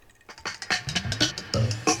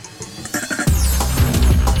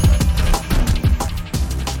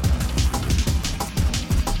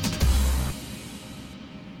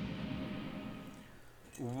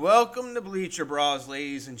Welcome to Bleacher Brawls,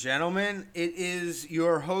 ladies and gentlemen. It is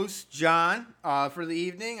your host, John, for the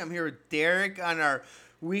evening. I'm here with Derek on our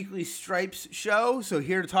weekly Stripes show. So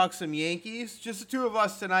here to talk some Yankees. Just the two of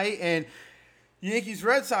us tonight, and Yankees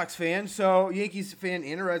Red Sox fan. So Yankees fan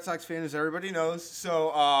and a Red Sox fan, as everybody knows.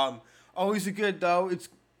 So always a good, though. It's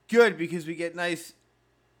good because we get nice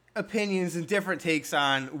opinions and different takes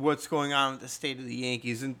on what's going on with the state of the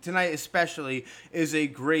Yankees. And tonight especially is a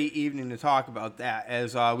great evening to talk about that,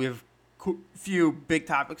 as we have a few big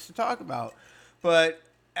topics to talk about. But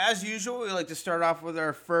as usual, we like to start off with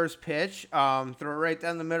our first pitch. Throw it right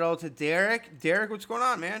down the middle to Derek. Derek, what's going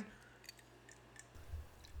on, man?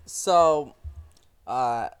 So,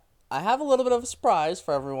 I have a little bit of a surprise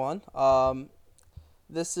for everyone.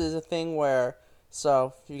 This is a thing where,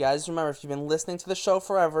 so if you guys remember, if you've been listening to the show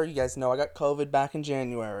forever, you guys know I got COVID back in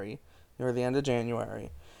January, near the end of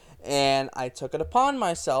January. And I took it upon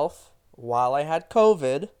myself, while I had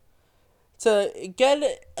COVID, to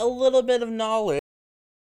get a little bit of knowledge.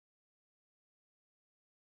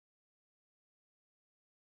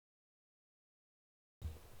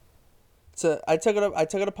 I took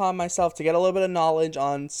it upon myself to get a little bit of knowledge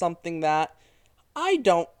on something that I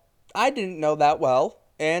didn't know that well,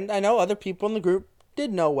 and I know other people in the group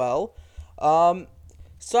did know well.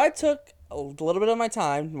 So I took a little bit of my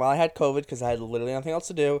time while I had COVID, because I had literally nothing else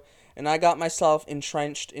to do, and I got myself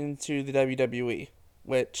entrenched into the WWE,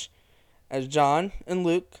 which, as John and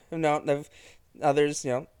Luke have known, others,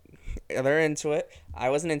 they're into it.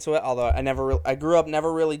 I wasn't into it, although I grew up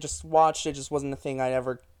never really just watched it. Just wasn't a thing I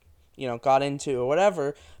ever got into or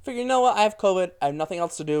whatever. Figured, you know what, I have COVID, I have nothing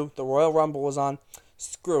else to do, the Royal Rumble was on,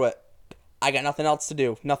 screw it. I got nothing else to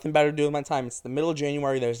do, nothing better to do with my time. It's the middle of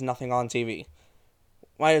January, there's nothing on TV.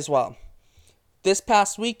 Might as well. This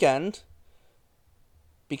past weekend,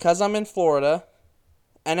 because I'm in Florida,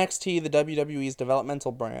 NXT, the WWE's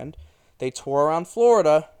developmental brand, they tour around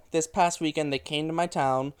Florida. This past weekend, they came to my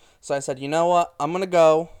town, so I said, you know what, I'm going to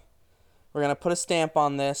go. We're going to put a stamp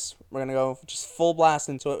on this. We're going to go just full blast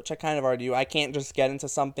into it, which I kind of already do. I can't just get into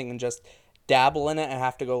something and just dabble in it. I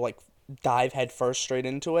have to go, dive head first straight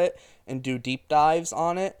into it and do deep dives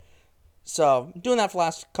on it. So, I'm doing that for the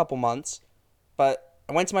last couple months. But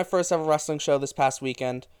I went to my first ever wrestling show this past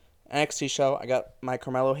weekend. NXT show. I got my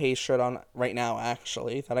Carmelo Hayes shirt on right now,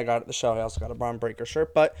 actually, that I got at the show. I also got a Braun Breaker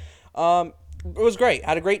shirt. But it was great. I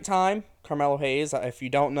had a great time. Carmelo Hayes, if you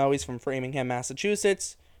don't know, he's from Framingham,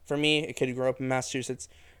 Massachusetts. For me, a kid who grew up in Massachusetts,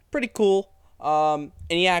 pretty cool. And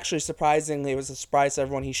he actually, surprisingly, it was a surprise to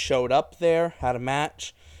everyone. He showed up there, had a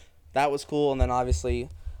match. That was cool. And then, obviously,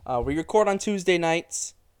 we record on Tuesday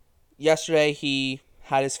nights. Yesterday, he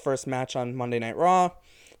had his first match on Monday Night Raw.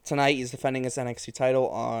 Tonight, he's defending his NXT title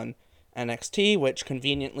on NXT, which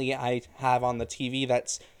conveniently I have on the TV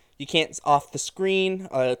that's, you can't, off the screen,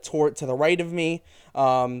 to the right of me,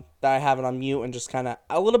 that I have it on mute and just kind of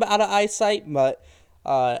a little bit out of eyesight, but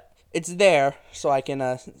it's there, so I can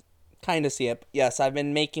kind of see it. But yes, I've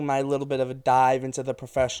been making my little bit of a dive into the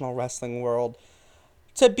professional wrestling world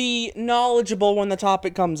to be knowledgeable when the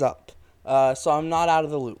topic comes up. So I'm not out of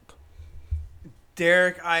the loop.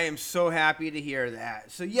 Derek, I am so happy to hear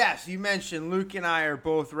that. So yes, you mentioned Luke and I are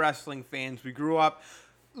both wrestling fans.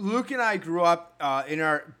 Luke and I grew up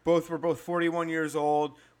we're both 41 years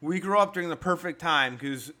old. We grew up during the perfect time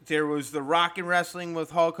because there was the rock and wrestling with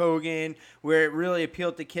Hulk Hogan, where it really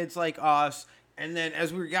appealed to kids like us. And then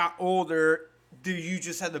as we got older, you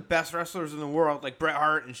just had the best wrestlers in the world, like Bret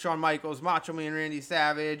Hart and Shawn Michaels, Macho Man Randy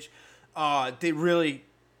Savage.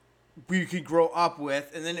 We could grow up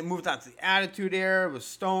with. And then it moved on to the Attitude Era with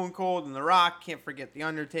Stone Cold and The Rock. Can't forget The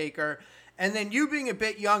Undertaker. And then you being a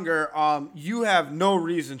bit younger, you have no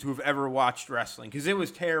reason to have ever watched wrestling because it was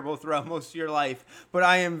terrible throughout most of your life. But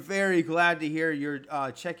I am very glad to hear you're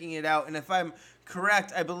checking it out. And if I'm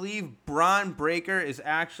correct, I believe Braun Breaker is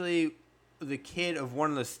actually the kid of one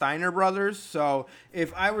of the Steiner brothers. So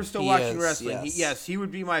if I were still watching wrestling, yes. He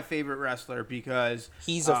would be my favorite wrestler because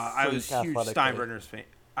he's a I was a huge Steinbrenner's fan.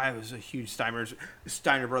 I was a huge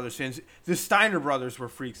Steiner Brothers fan. The Steiner brothers were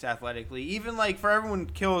freaks athletically. Even for everyone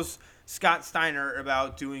kills Scott Steiner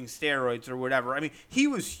about doing steroids or whatever. I mean, he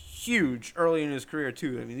was huge early in his career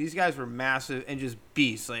too. I mean, these guys were massive and just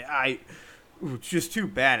beasts. Just two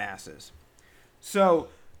badasses. So,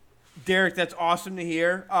 Derek, that's awesome to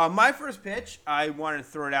hear. My first pitch, I wanted to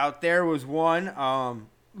throw it out there, was one. I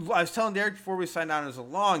was telling Derek before we signed on, it was a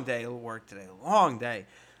long day of work today, a long day.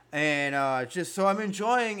 And just so I'm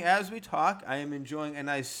enjoying, as we talk, I am enjoying a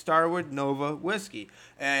nice Starwood Nova whiskey.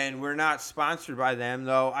 And we're not sponsored by them,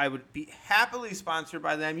 though I would be happily sponsored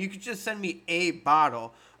by them. You could just send me a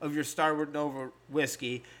bottle of your Starwood Nova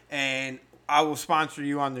whiskey, and I will sponsor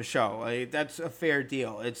you on the show. Like, that's a fair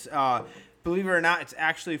deal. It's believe it or not, it's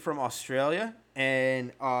actually from Australia,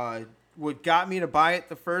 and what got me to buy it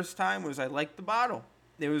the first time was I liked the bottle.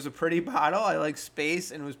 It was a pretty bottle. I like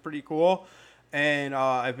space, and it was pretty cool. And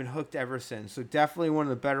I've been hooked ever since. So definitely one of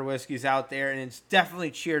the better whiskeys out there, and it's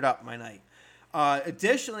definitely cheered up my night.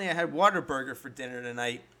 Additionally, I had Whataburger for dinner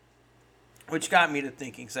tonight, which got me to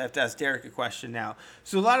thinking, so I have to ask Derek a question now.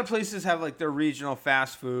 So a lot of places have like their regional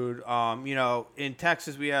fast food. In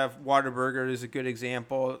Texas we have Whataburger is a good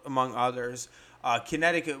example, among others.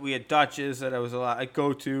 Connecticut we had Dutch's that was a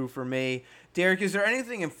go-to for me. Derek, is there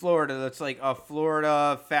anything in Florida that's like a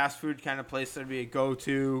Florida fast food kind of place that'd be a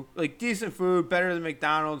go-to, like decent food, better than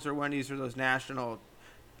McDonald's or Wendy's or those national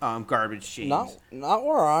garbage chains? Not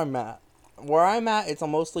where I'm at. Where I'm at, it's a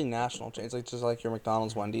mostly national chains, like just like your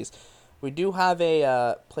McDonald's, Wendy's. We do have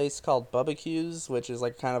a place called Bubba Q's, which is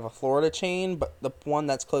like kind of a Florida chain, but the one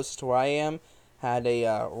that's closest to where I am had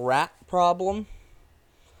a rat problem.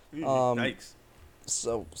 Yikes.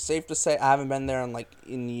 So safe to say, I haven't been there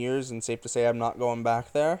in years, and safe to say I'm not going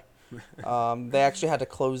back there. They actually had to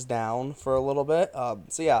close down for a little bit.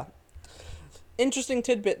 So yeah, interesting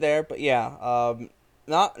tidbit there, but yeah,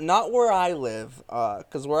 not where I live,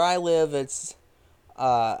 because where I live,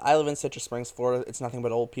 I live in Citrus Springs, Florida. It's nothing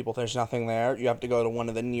but old people. There's nothing there. You have to go to one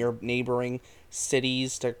of the neighboring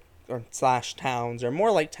cities or / towns, or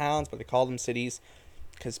more like towns, but they call them cities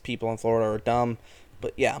because people in Florida are dumb.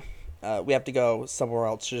 But yeah, we have to go somewhere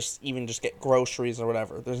else, just get groceries or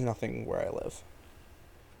whatever. There's nothing where I live.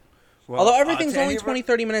 Well, although everything's only 20,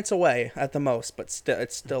 30 minutes away at the most, but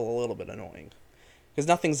it's still a little bit annoying because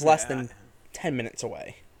nothing's less than 10 minutes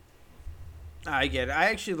away. I get it. I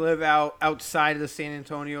actually live outside of the San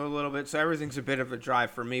Antonio a little bit, so everything's a bit of a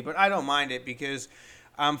drive for me. But I don't mind it because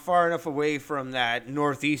I'm far enough away from that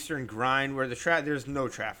northeastern grind where there's no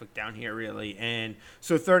traffic down here really, and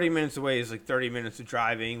so 30 minutes away is like 30 minutes of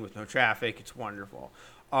driving with no traffic. It's wonderful.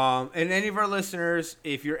 And any of our listeners,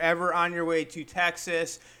 if you're ever on your way to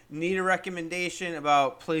Texas, need a recommendation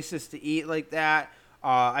about places to eat like that,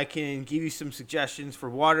 I can give you some suggestions for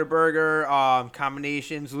Whataburger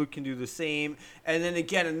combinations. Luke can do the same. And then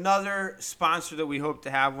again, another sponsor that we hope to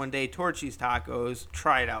have one day, Torchy's Tacos.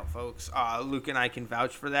 Try it out, folks. Luke and I can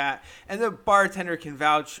vouch for that. And the bartender can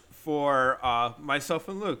vouch for myself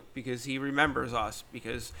and Luke because he remembers us.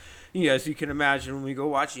 Because, as you can imagine, when we go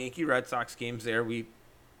watch Yankee Red Sox games there, we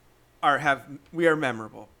are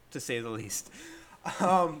memorable, to say the least.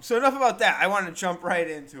 So enough about that. I want to jump right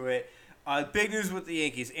into it. Big news with the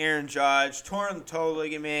Yankees. Aaron Judge, torn toe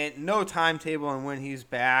ligament, no timetable on when he's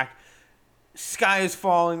back. Sky is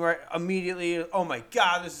falling right immediately. Oh my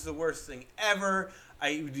God, this is the worst thing ever.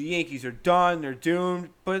 The Yankees are done. They're doomed.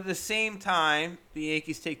 But at the same time, the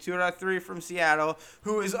Yankees take 2 out of 3 from Seattle,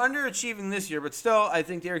 who is underachieving this year, but still, I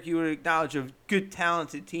think, Derek, you would acknowledge a good,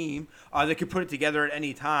 talented team that could put it together at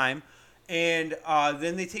any time. And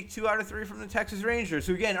then they take 2 out of 3 from the Texas Rangers,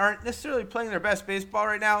 who, again, aren't necessarily playing their best baseball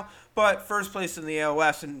right now, but first place in the AL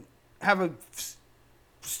West and have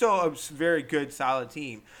still a very good, solid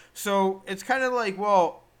team. So it's kind of like,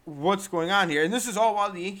 well, what's going on here? And this is all while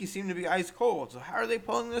the Yankees seem to be ice cold. So how are they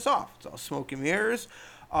pulling this off? It's all smoke and mirrors.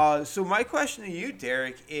 So my question to you,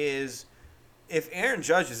 Derek, is if Aaron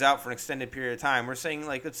Judge is out for an extended period of time, we're saying,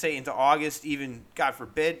 let's say into August, even, God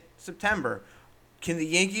forbid, September, can the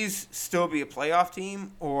Yankees still be a playoff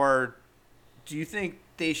team, or do you think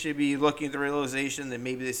they should be looking at the realization that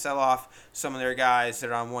maybe they sell off some of their guys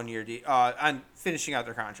that are on 1-year on finishing out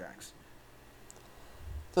their contracts?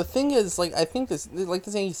 The thing is, I think this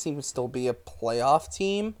Yankees team can still be a playoff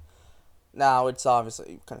team. Now, it's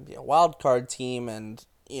obviously going to be a wild card team, and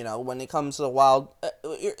when it comes to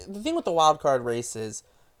the thing with the wild card race is,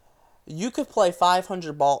 you could play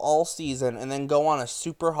 500 ball all season and then go on a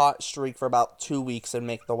super hot streak for about 2 weeks and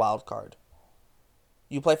make the wild card.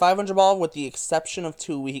 You play 500 ball with the exception of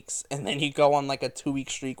 2 weeks, and then you go on a 2-week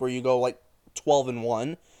streak where you go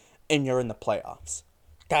 12-1, and you're in the playoffs.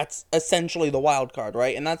 That's essentially the wild card,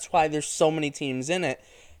 right? And that's why there's so many teams in it.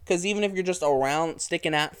 Because even if you're just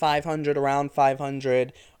sticking at 500, around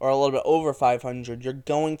 500, or a little bit over 500, you're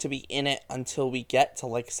going to be in it until we get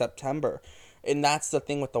to September. And that's the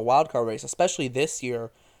thing with the wild card race, especially this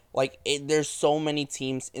year. There's so many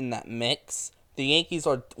teams in that mix. The Yankees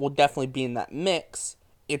will definitely be in that mix.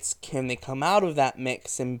 It's can they come out of that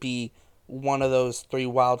mix and be one of those 3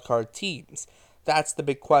 wild card teams? That's the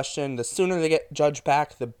big question. The sooner they get Judge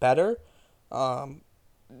back, the better. And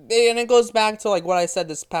it goes back to what I said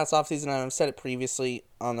this past offseason, and I've said it previously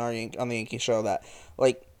on the Yankee show, that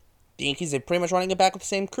the Yankees, they're pretty much running it back with the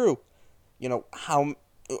same crew.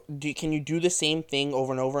 can you do the same thing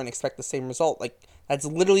over and over and expect the same result? Like, that's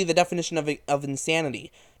literally the definition of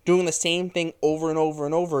insanity. Doing the same thing over and over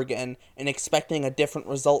and over again and expecting a different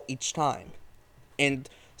result each time. And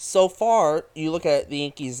so far, you look at the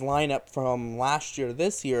Yankees lineup from last year to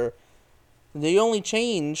this year, the only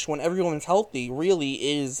change when everyone's healthy really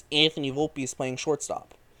is Anthony Volpe playing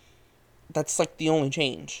shortstop. That's like the only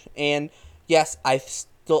change. And yes, I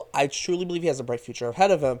truly believe he has a bright future ahead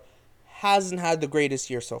of him. Hasn't had the greatest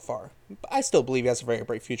year so far, but I still believe he has a very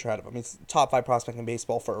bright future ahead of him. He's top 5 prospect in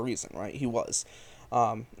baseball for a reason, right? He was.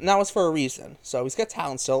 And that was for a reason. So he's got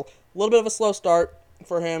talent still. A little bit of a slow start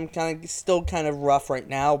for him, still kind of rough right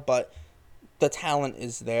now, but the talent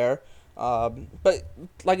is there. But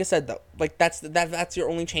like I said though, like that's your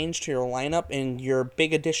only change to your lineup, and your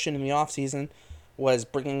big addition in the offseason was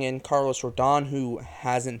bringing in Carlos Rodon, who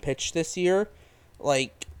hasn't pitched this year.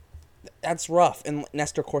 Like, that's rough. And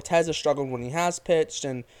Nestor Cortez has struggled when he has pitched,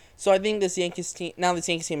 and so I think this Yankees team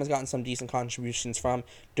has gotten some decent contributions from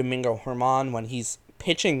Domingo Germán when he's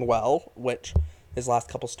pitching well, which his last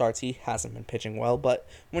couple starts he hasn't been pitching well, but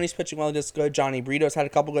when he's pitching well, he does good. Johnny Brito's had a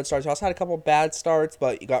couple good starts. He also had a couple bad starts,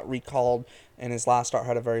 but he got recalled, and his last start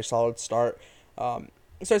had a very solid start.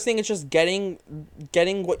 So I think it's just getting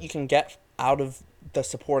what you can get out of the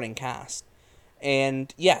supporting cast.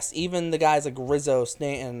 And yes, even the guys like Rizzo,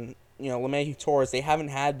 Stanton, LeMahieu, Torres, they haven't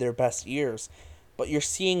had their best years, but you're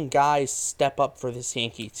seeing guys step up for this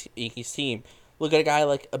Yankees team. Look at a guy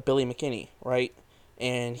like a Billy McKinney, right?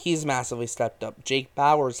 And he's massively stepped up. Jake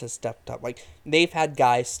Bauers has stepped up. Like, they've had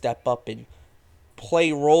guys step up and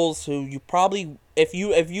play roles who you probably, if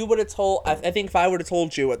you would have told, I think if I would have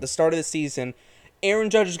told you at the start of the season, Aaron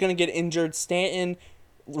Judge is going to get injured, Stanton,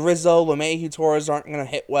 Rizzo, LeMahieu, Torres aren't going to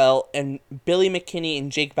hit well, and Billy McKinney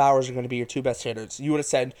and Jake Bauers are going to be your 2 best hitters, you would have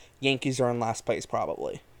said Yankees are in last place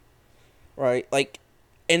probably, right? Like,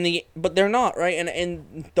 but they're not, right?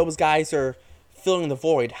 And those guys are filling the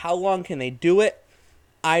void. How long can they do it?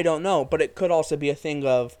 I don't know, but it could also be a thing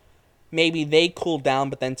of maybe they cool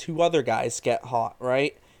down, but then 2 other guys get hot,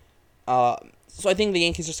 right? So I think the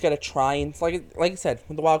Yankees just got to try, and like I said,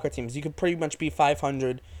 with the wildcard teams, you could pretty much be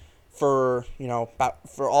 500 for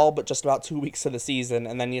all but just about 2 weeks of the season,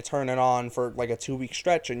 and then you turn it on for like a 2-week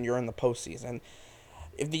stretch, and you're in the postseason.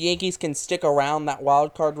 If the Yankees can stick around that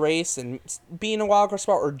wild card race and be in a wild card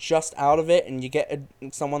spot or just out of it, and you get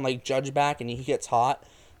someone like Judge back and he gets hot,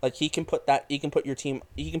 like Aaron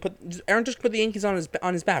Judge put the Yankees on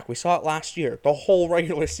his back. We saw it last year, the whole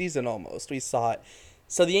regular season almost. We saw it.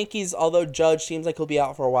 So the Yankees, although Judge seems like he'll be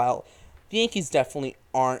out for a while, the Yankees definitely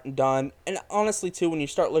aren't done. And honestly, too, when you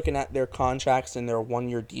start looking at their contracts and their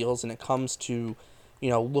 1-year deals, and it comes to,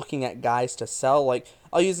 looking at guys to sell, like,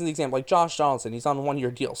 I'll use an example, like Josh Donaldson, he's on a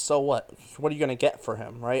 1-year deal. So what? What are you going to get for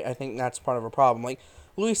him, right? I think that's part of a problem. Like,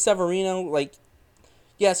 Luis Severino, like,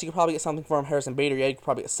 yes, you could probably get something for him. Harrison Bader, yeah, you could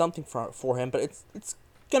probably get something for him, but it's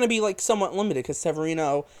going to be, like, somewhat limited because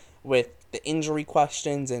Severino, with the injury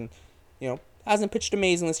questions and, hasn't pitched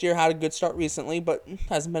amazing this year, had a good start recently, but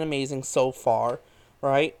hasn't been amazing so far,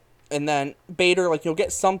 right? And then Bader, like, you'll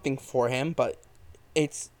get something for him, but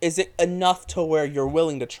is it enough to where you're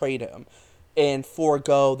willing to trade him and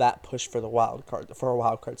forego that push for a wild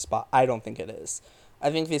card spot? I don't think it is.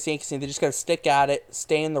 I think this Yankees team, they just got to stick at it,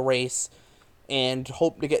 stay in the race, and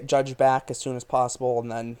hope to get Judge back as soon as possible,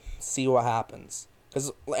 and then see what happens.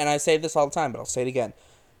 And I say this all the time, but I'll say it again.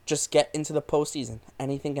 Just get into the postseason.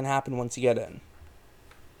 Anything can happen once you get in.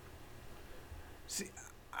 See,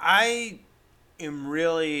 I am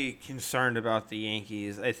really concerned about the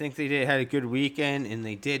Yankees. I think they had a good weekend, and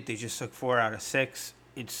they just took 4 out of 6.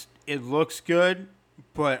 It looks good,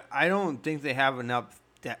 but I don't think they have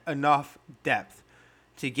enough depth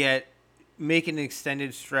to make an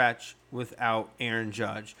extended stretch without Aaron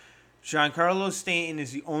Judge. Giancarlo Stanton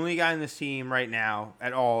is the only guy in this team right now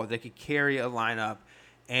at all that could carry a lineup,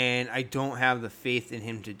 and I don't have the faith in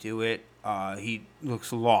him to do it. He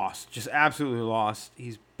looks lost, just absolutely lost.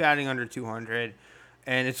 He's batting under 200,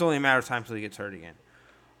 and it's only a matter of time until he gets hurt again.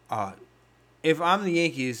 If I'm the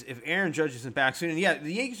Yankees, if Aaron Judge isn't back soon, and yeah,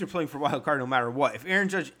 the Yankees are playing for wild card no matter what. If Aaron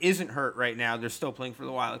Judge isn't hurt right now, they're still playing for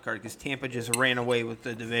the wild card because Tampa just ran away with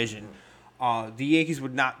the division. The Yankees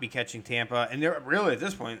would not be catching Tampa, and they're really at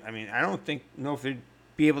this point. I mean, I don't know if they'd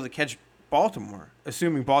be able to catch Baltimore,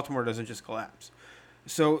 assuming Baltimore doesn't just collapse.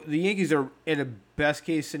 So the Yankees are in a best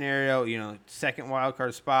case scenario, second wild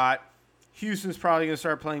card spot. Houston's probably going to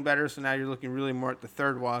start playing better, so now you're looking really more at the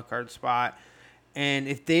third wild card spot. And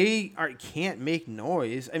if they can't make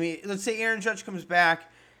noise, I mean, let's say Aaron Judge comes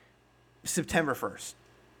back September 1st.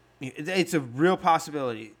 It's a real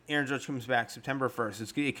possibility. Aaron Judge comes back September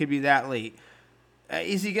 1st. It could be that late.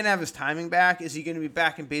 Is he going to have his timing back? Is he going to be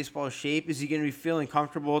back in baseball shape? Is he going to be feeling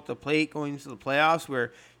comfortable at the plate going into the playoffs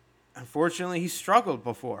where, unfortunately, he struggled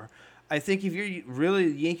before? I think if you're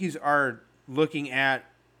really, the Yankees are looking at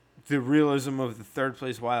the realism of the third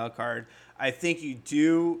place wild card, I think you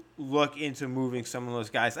do look into moving some of those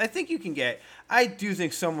guys. I think you can get. I do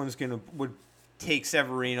think someone's would take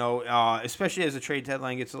Severino, especially as the trade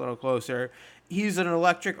deadline gets a little closer. He's an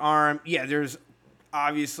electric arm. Yeah, there's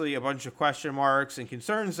obviously a bunch of question marks and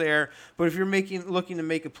concerns there. But if you're looking to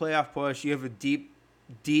make a playoff push, you have a deep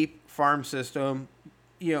farm system.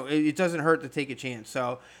 It doesn't hurt to take a chance.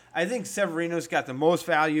 So I think Severino's got the most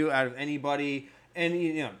value out of anybody.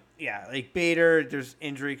 And, yeah, like Bader, there's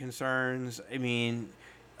injury concerns. I mean,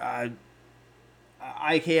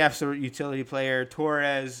 IKF's a utility player.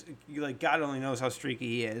 Torres, God only knows how streaky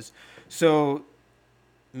he is. So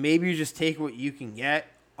maybe you just take what you can get.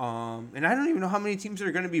 And I don't even know how many teams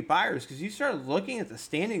are going to be buyers because you start looking at the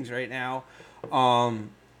standings right now.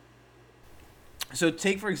 So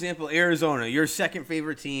take, for example, Arizona, your second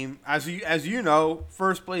favorite team. As you know,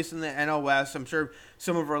 first place in the NL West. I'm sure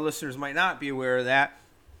some of our listeners might not be aware of that.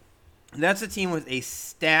 And that's a team with a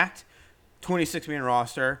stacked 26-man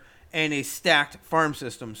roster and a stacked farm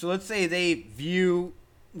system. So let's say they view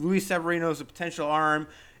Luis Severino as a potential arm,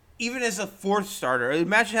 even as a fourth starter.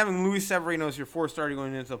 Imagine having Luis Severino as your fourth starter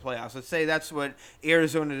going into the playoffs. Let's say that's what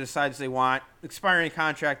Arizona decides they want. Expiring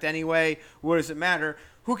contract anyway. What does it matter?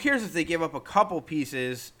 Who cares if they give up a couple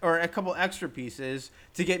pieces or a couple extra pieces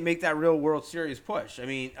to make that real World Series push? I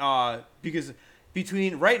mean, because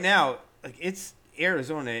between right now, it's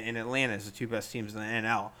Arizona and Atlanta as the two best teams in the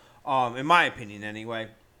NL, in my opinion anyway.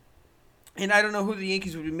 And I don't know who the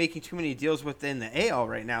Yankees would be making too many deals with in the AL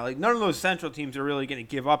right now. None of those Central teams are really going to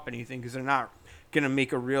give up anything because they're not going to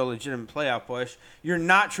make a real legitimate playoff push. You're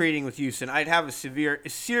not trading with Houston. I'd have a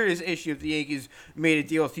serious issue if the Yankees made a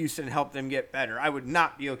deal with Houston and helped them get better. I would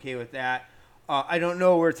not be okay with that. I don't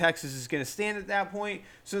know where Texas is going to stand at that point.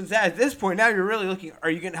 So at this point, now you're really looking, are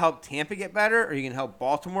you going to help Tampa get better? Are you going to help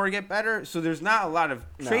Baltimore get better? So there's not a lot of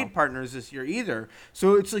trade partners this year either.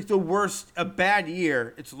 So it's like a bad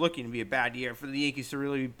year. It's looking to be a bad year for the Yankees to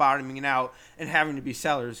really be bottoming it out and having to be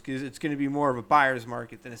sellers because it's going to be more of a buyer's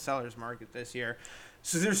market than a seller's market this year.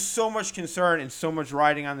 So there's so much concern and so much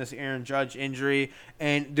riding on this Aaron Judge injury,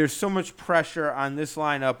 and there's so much pressure on this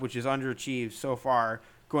lineup, which is underachieved so far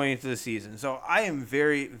going into the season. So I am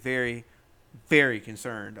very, very, very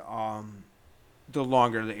concerned the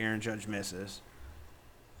longer the Aaron Judge misses.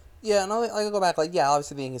 Yeah, and I'll go back.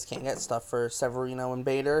 Obviously the Yankees can't get stuff for Severino and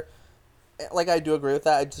Bader. I do agree with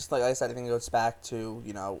that. I just, like I said, I think it goes back to,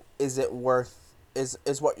 is it worth,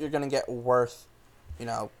 is what you're going to get worth,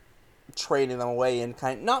 trading them away and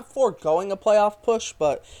not foregoing a playoff push,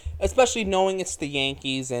 but especially knowing it's the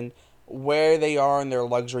Yankees and where they are in their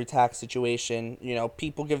luxury tax situation.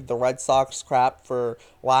 People give the Red Sox crap for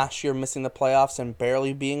last year missing the playoffs and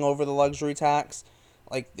barely being over the luxury tax.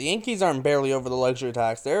 The Yankees aren't barely over the luxury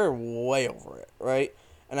tax. They're way over it, right?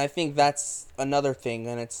 And I think that's another thing.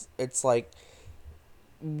 And it's like,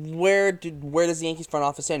 where does the Yankees front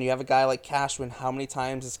office stand? You have a guy like Cashman. How many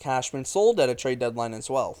times has Cashman sold at a trade deadline as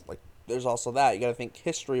well? There's also that. You got to think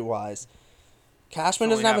history-wise. Cashman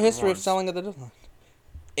doesn't have a history of selling at the deadline.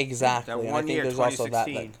 Exactly. That and one I think year, there's also that.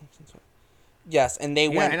 Yes, and they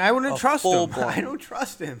went. And I wouldn't trust him. Blown. I don't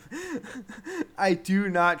trust him. I do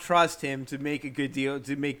not trust him to make a good deal,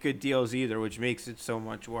 to make good deals either, which makes it so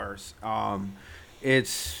much worse.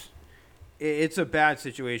 It's a bad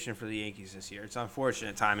situation for the Yankees this year. It's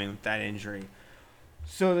unfortunate timing with that injury.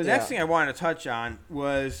 So the next thing I wanted to touch on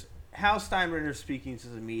was Hal Steinbrenner speaking to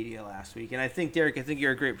the media last week, and I think Derek,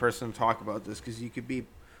 you're a great person to talk about this because you could be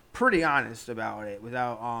pretty honest about it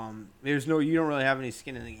without you don't really have any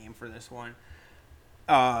skin in the game for this one.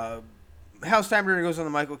 Hal Steinbrenner goes on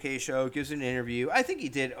the Michael Kay show, gives an interview. I think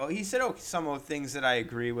he said some of the things that I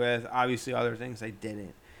agree with, obviously other things I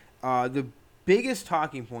didn't. The biggest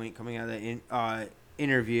talking point coming out of the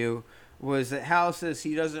interview was that Hal says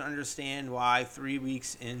he doesn't understand why 3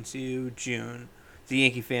 weeks into June the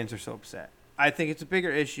Yankee fans are so upset. I think it's a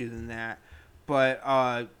bigger issue than that,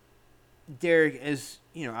 but Derek, as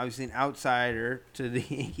obviously an outsider to the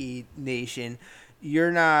Yankee Nation, do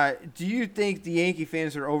you think the Yankee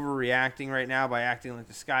fans are overreacting right now by acting like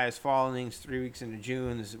the sky is falling? It's 3 weeks into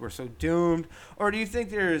June. We're so doomed, or do you think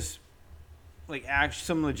there's actually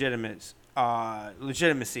some legitimacy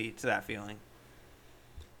to that feeling?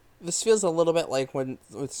 This feels a little bit like with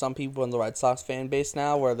some people in the Red Sox fan base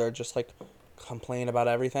now, where they're just complain about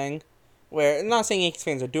everything. Where I'm not saying Yankees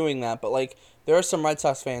fans are doing that, but there are some Red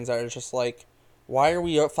Sox fans that are just Why are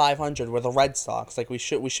we at 500 with the Red Sox? Like, we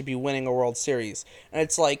should be winning a World Series. And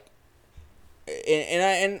it's like,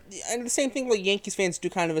 and the same thing, like, Yankees fans do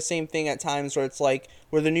kind of the same thing at times, where it's like,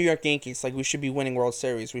 we're the New York Yankees, like, we should be winning World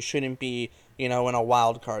Series. We shouldn't be, in a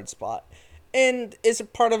wild card spot. And is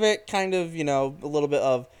it part of it kind of, a little bit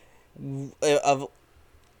of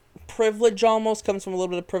privilege, almost comes from a little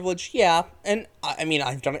bit of privilege? Yeah. And I mean,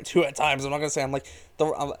 I've done it too at times. I'm not gonna say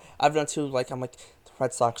I've done it too. Like, I'm like, the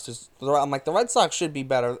Red Sox I'm like, the Red Sox should be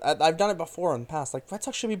better. I've done it before in the past. Like, Red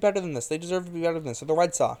Sox should be better than this. They deserve to be better than this. They're the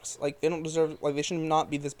Red Sox. Like, they don't deserve, like, they should not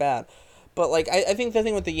be this bad. But, like, I think the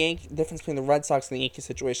thing with the difference between the Red Sox and the Yankee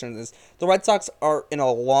situation is the Red Sox are in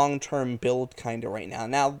a long-term build kind of right now.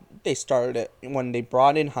 Now, they started it when they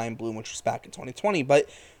brought in Bloom, which was back in 2020, but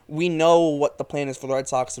we know what the plan is for the Red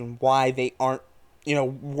Sox and why they aren't,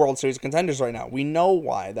 World Series contenders right now. We know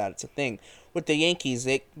why that's a thing. With the Yankees,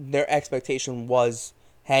 their expectation was,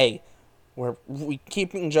 hey, we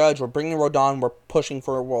keeping Judge, we're bringing Rodon, we're pushing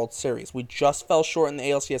for a World Series. We just fell short in the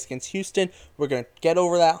ALCS against Houston. We're going to get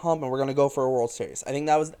over that hump, and we're going to go for a World Series. I think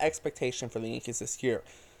that was the expectation for the Yankees this year.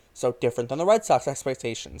 So different than the Red Sox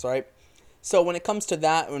expectations, right? So when it comes to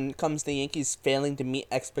that, when it comes to the Yankees failing to meet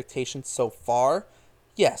expectations so far,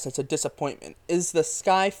 yes, it's a disappointment. Is the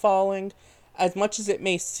sky falling? As much as it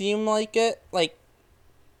may seem like it, like,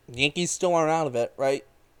 the Yankees still aren't out of it, right?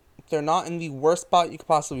 They're not in the worst spot you could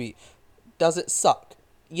possibly be. Does it suck?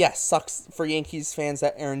 Yes, sucks for Yankees fans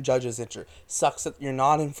that Aaron Judge is injured. Sucks that you're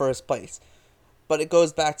not in first place. But it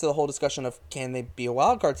goes back to the whole discussion of, can they be a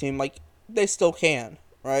wild card team? Like, they still can,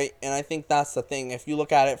 right? And I think that's the thing. If you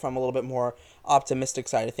look at it from a little bit more optimistic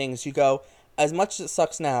side of things, you go, as much as it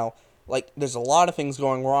sucks now, like, there's a lot of things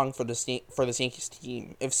going wrong for this Yankees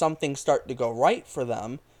team. If some things start to go right for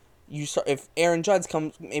them, if Aaron Judge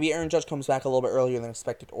comes back a little bit earlier than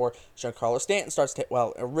expected, or Giancarlo Stanton starts to hit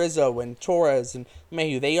well, Rizzo and Torres and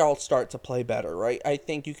Mayhew, they all start to play better, right? I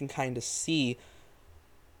think you can kind of see,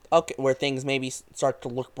 okay, where things maybe start to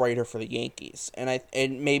look brighter for the Yankees, and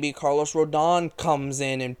maybe Carlos Rodon comes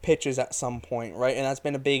in and pitches at some point, right? And that's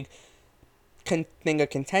been a big thing of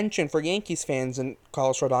contention for Yankees fans, and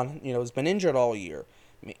Carlos Rodon, has been injured all year.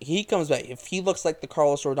 I mean, he comes back. If he looks like the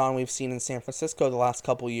Carlos Rodon we've seen in San Francisco the last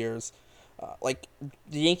couple years, like,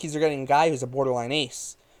 the Yankees are getting a guy who's a borderline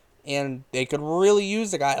ace, and they could really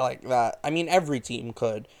use a guy like that. I mean, every team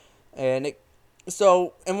could, and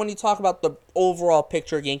when you talk about the overall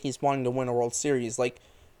picture of Yankees wanting to win a World Series, like,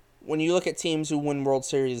 when you look at teams who win World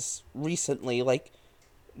Series recently, like,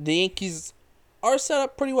 the Yankees are set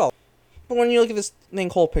up pretty well. But when you look at this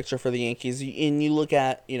whole picture for the Yankees, and you look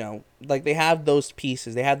at, like, they have those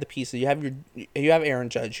pieces. They have the pieces. You have Aaron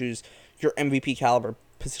Judge, who's your MVP caliber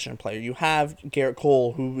position player. You have Garrett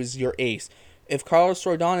Cole, who is your ace. If Carlos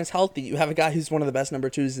Rodon is healthy, you have a guy who's one of the best number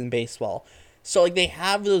twos in baseball. So, like, they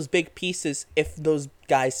have those big pieces if those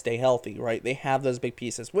guys stay healthy, right? They have those big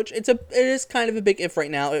pieces, which it is kind of a big if right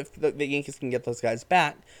now if the Yankees can get those guys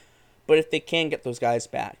back. But if they can get those guys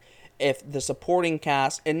back, if the supporting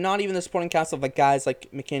cast, and not even the supporting cast of, like, guys like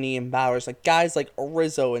McKinney and Bowers, like guys like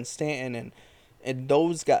Rizzo and Stanton and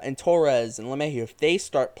those guys and Torres and LeMahieu, if they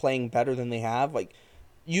start playing better than they have, like,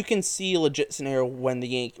 you can see a legit scenario where the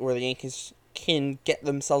Yankees can get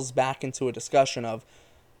themselves back into a discussion of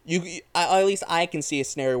at least I can see a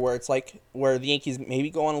scenario where it's like where the Yankees maybe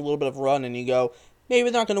go on a little bit of a run and you go, maybe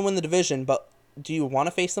they're not going to win the division, but do you want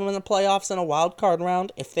to face them in the playoffs in a wild card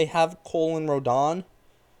round if they have Cole and Rodon?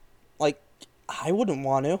 Like, I wouldn't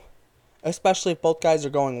want to, especially if both guys are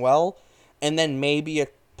going well, and then maybe you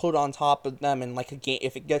put on top of them in, like, a game.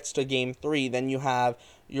 If it gets to Game 3, then you have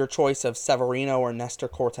your choice of Severino or Nestor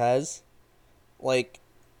Cortez. Like,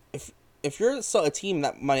 if you're a team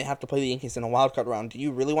that might have to play the Yankees in a wild card round, do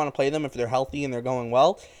you really want to play them if they're healthy and they're going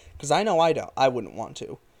well? Because I know I don't. I wouldn't want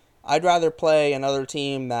to. I'd rather play another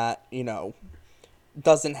team that,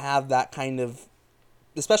 doesn't have that kind of,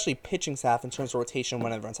 especially pitching staff in terms of rotation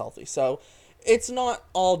when everyone's healthy. So it's not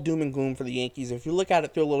all doom and gloom for the Yankees. If you look at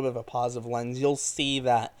it through a little bit of a positive lens, you'll see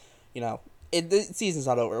that, the season's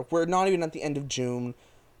not over. We're not even at the end of June.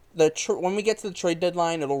 When we get to the trade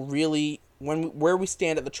deadline, it'll really, where we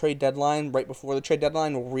stand at the trade deadline, right before the trade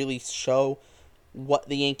deadline, will really show what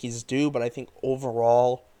the Yankees do. But I think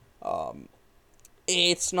overall,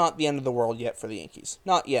 it's not the end of the world yet for the Yankees.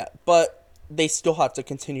 Not yet. But they still have to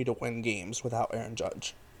continue to win games without Aaron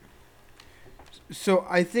Judge. So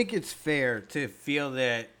I think it's fair to feel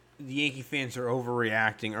that the Yankee fans are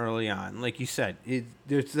overreacting early on. Like you said,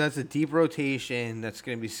 that's a deep rotation that's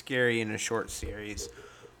going to be scary in a short series.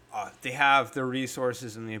 They have the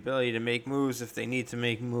resources and the ability to make moves if they need to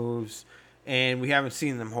make moves, and we haven't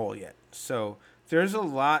seen them whole yet. So there's a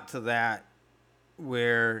lot to that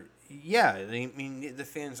where, yeah, I mean, the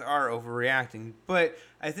fans are overreacting. But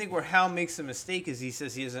I think where Hal makes a mistake is he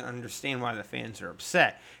says he doesn't understand why the fans are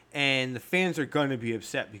upset. And the fans are going to be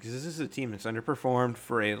upset because this is a team that's underperformed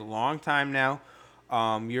for a long time now.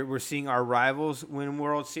 We're seeing our rivals win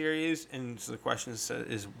World Series, and so the question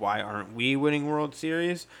is why aren't we winning World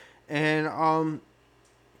Series? And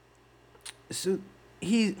so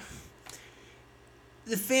he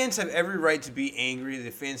the fans have every right to be angry.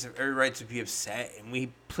 The fans have every right to be upset, and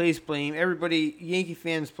we place blame. Everybody, Yankee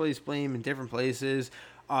fans place blame in different places.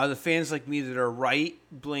 The fans like me that are right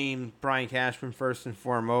blame Brian Cashman first and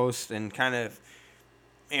foremost, and kind of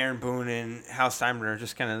Aaron Boone and Hal Steinbrenner are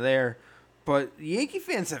just kind of there. But Yankee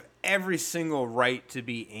fans have every single right to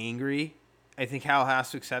be angry. I think Hal has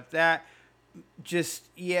to accept that.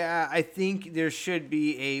 I think there should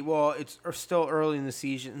be it's still early in the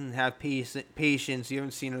season and have patience. You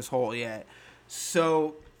haven't seen us whole yet.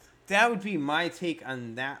 So that would be my take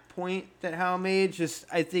on that point that Hal made.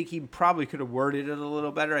 I think he probably could have worded it a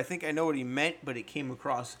little better. I think I know what he meant, but it came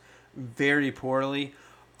across very poorly.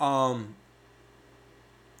 I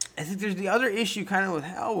think there's the other issue kind of with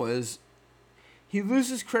Hal was he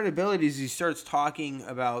loses credibility as he starts talking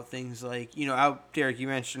about things like, Derek, you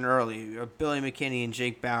mentioned earlier, Billy McKinney and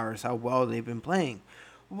Jake Bauers, how well they've been playing.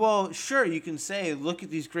 Well, sure, you can say, look at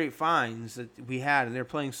these great finds that we had, and they're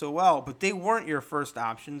playing so well, but they weren't your first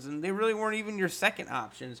options, and they really weren't even your second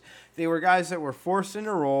options. They were guys that were forced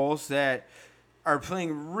into roles that are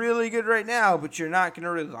playing really good right now, but you're not going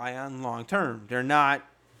to rely on long term. They're not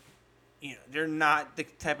the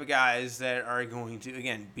type of guys that are going to,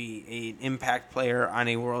 again, be an impact player on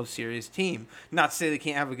a World Series team. Not to say they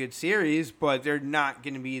can't have a good series, but they're not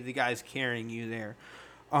going to be the guys carrying you there.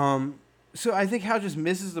 So I think Hal just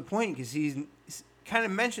misses the point because he's kind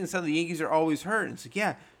of mentions how the Yankees are always hurt. And it's like,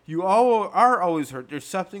 yeah, you all are always hurt. There's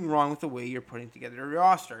something wrong with the way you're putting together a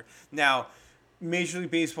roster. Now, Major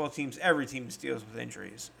League Baseball teams, every team deals with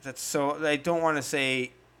injuries. I don't want to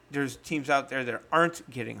say there's teams out there that aren't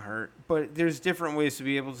getting hurt, but there's different ways to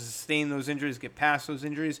be able to sustain those injuries, get past those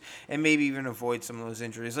injuries, and maybe even avoid some of those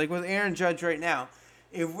injuries. Like with Aaron Judge right now,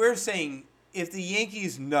 if the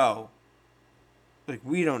Yankees know, like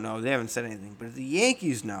we don't know, they haven't said anything, but if the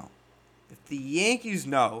Yankees know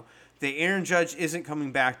that Aaron Judge isn't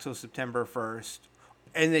coming back till September 1st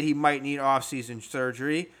and that he might need off-season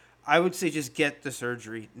surgery, I would say just get the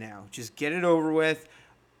surgery now. Just get it over with.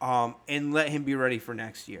 And let him be ready for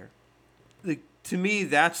next year. To me,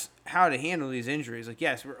 that's how to handle these injuries.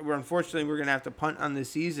 Yes, we're unfortunately we're going to have to punt on this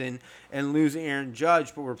season and lose Aaron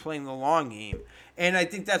Judge, but we're playing the long game. And I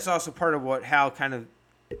think that's also part of what Hal kind of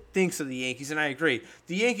thinks of the Yankees, and I agree.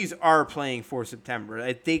 The Yankees are playing for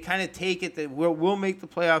September. They kind of take it that we'll make the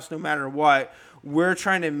playoffs no matter what. We're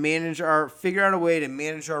trying to figure out a way to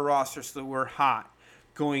manage our roster so that we're hot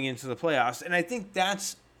going into the playoffs. And I think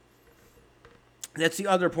that's the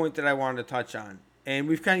other point that I wanted to touch on.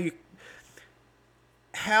 And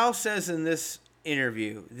Hal says in this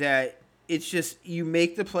interview that it's just you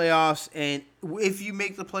make the playoffs, and if you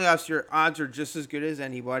make the playoffs, your odds are just as good as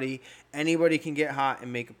anybody. Anybody can get hot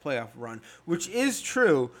and make a playoff run, which is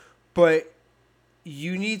true, but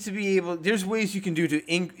you need to be able – there's ways you can do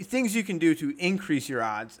things you can do to increase your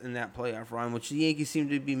odds in that playoff run, which the Yankees seem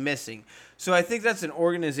to be missing. So I think that's an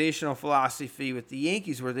organizational philosophy with the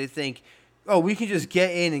Yankees where they think – we can just get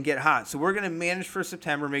in and get hot. So we're going to manage for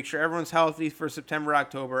September, make sure everyone's healthy for September,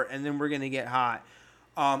 October, and then we're going to get hot.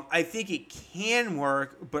 I think it can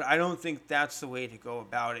work, but I don't think that's the way to go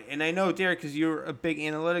about it. And I know, Derek, because you're a big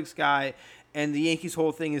analytics guy, and the Yankees'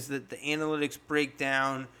 whole thing is that the analytics break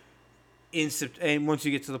down and once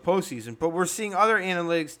you get to the postseason. But we're seeing other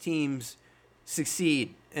analytics teams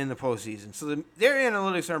succeed in the postseason. So their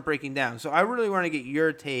analytics aren't breaking down. So I really want to get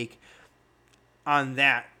your take on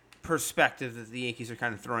that perspective that the Yankees are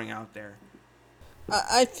kind of throwing out there.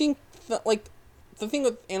 I think that, the thing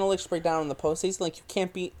with analytics breakdown in the postseason, you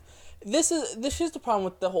can't be. This is the problem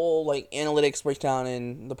with the whole analytics breakdown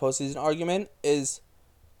in the postseason argument is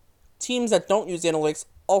teams that don't use analytics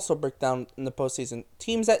also break down in the postseason.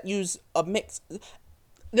 Teams that use a mix.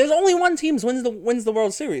 There's only one team wins the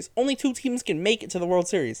World Series. Only two teams can make it to the World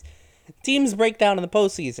Series. Teams break down in the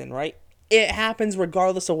postseason, right? It happens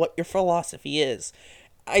regardless of what your philosophy is.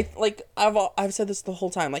 I've said this the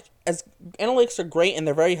whole time. As analytics are great and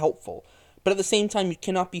they're very helpful, but at the same time, you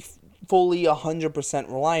cannot be fully 100%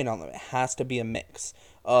 reliant on them. It has to be a mix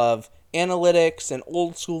of analytics and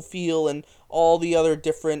old school feel and all the other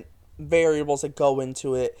different variables that go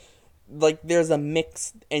into it. There's a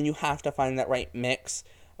mix, and you have to find that right mix.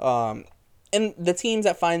 And the teams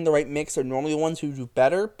that find the right mix are normally the ones who do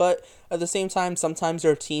better, but at the same time, sometimes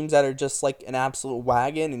there are teams that are just like an absolute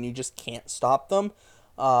wagon and you just can't stop them.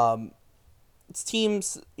 Um, it's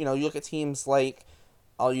teams, you look at teams like,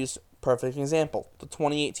 I'll use perfect example, the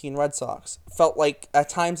 2018 Red Sox. At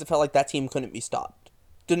times it felt like that team couldn't be stopped.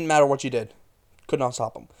 Didn't matter what you did. Could not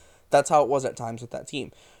stop them. That's how it was at times with that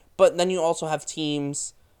team. But then you also have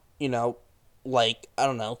teams, like, I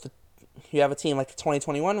don't know, you have a team like the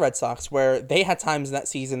 2021 Red Sox where they had times in that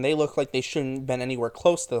season they looked like they shouldn't have been anywhere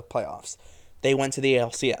close to the playoffs. They went to the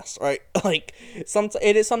ALCS, right? Like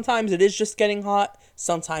sometimes it is just getting hot.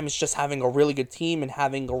 Sometimes it's just having a really good team and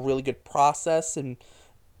having a really good process, and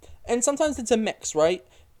sometimes it's a mix, right?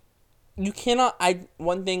 You cannot.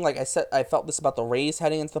 One thing, like I said, I felt this about the Rays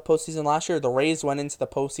heading into the postseason last year. The Rays went into the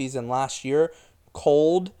postseason last year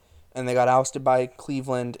cold, and they got ousted by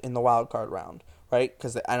Cleveland in the wild card round, right?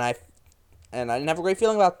 And I didn't have a great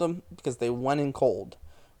feeling about them because they went in cold,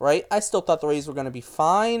 right? I still thought the Rays were going to be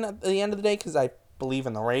fine at the end of the day because I believe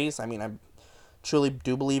in the Rays. I mean, I truly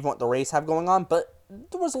do believe in what the Rays have going on, but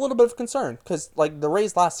there was a little bit of concern because, like, the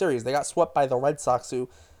Rays last series, they got swept by the Red Sox, who,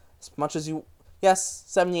 as much as yes,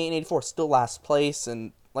 78 and 84, still last place,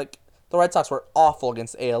 and, like, the Red Sox were awful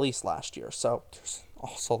against the AL East last year, so there's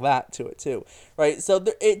also that to it, too, right? So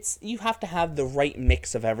you have to have the right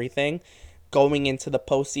mix of everything going into the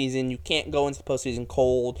postseason. You can't go into the postseason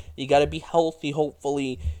cold. You got to be healthy,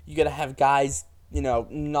 hopefully. You got to have guys,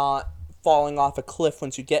 not falling off a cliff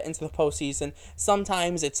once you get into the postseason.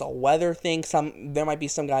 Sometimes it's a weather thing. There might be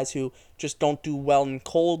some guys who just don't do well in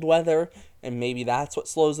cold weather, and maybe that's what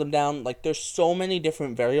slows them down. Like, there's so many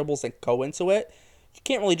different variables that go into it. You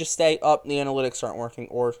can't really just say, the analytics aren't working,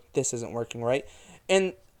 or this isn't working, right?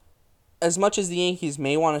 And as much as the Yankees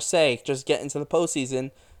may want to say, just get into the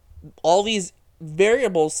postseason, all these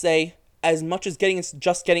variables say, as much as getting into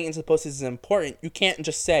the postseason is important, you can't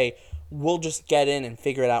just say, we'll just get in and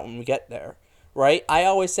figure it out when we get there, right? I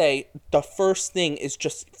always say the first thing is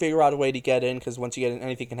just figure out a way to get in, because once you get in,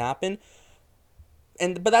 anything can happen.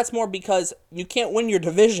 But that's more because you can't win your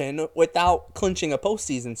division without clinching a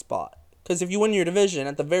postseason spot. Because if you win your division,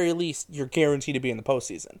 at the very least, you're guaranteed to be in the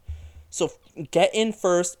postseason. So get in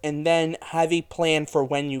first, and then have a plan for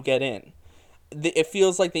when you get in. It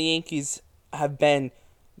feels like the Yankees have been,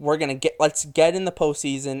 let's get in the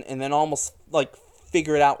postseason, and then almost like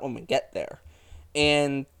figure it out when we get there.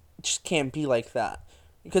 And it just can't be like that.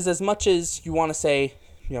 Because as much as you want to say,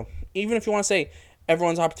 even if you want to say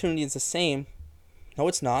everyone's opportunity is the same, no,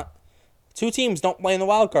 it's not. Two teams don't play in the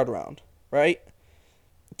wild card round, right?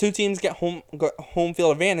 Two teams get home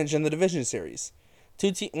field advantage in the division series.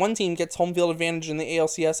 One team gets home field advantage in the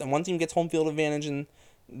ALCS, and one team gets home field advantage in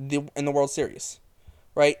the World Series,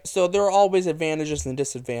 right? So there are always advantages and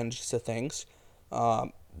disadvantages to things,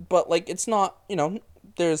 but like it's not,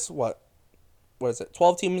 there's what is it,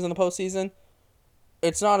 12 teams in the postseason?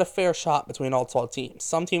 It's not a fair shot between all 12 teams.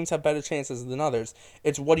 Some teams have better chances than others.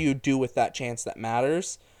 It's what do you do with that chance that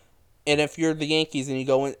matters. And if you're the Yankees and you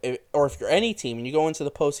go in, or if you're any team and you go into the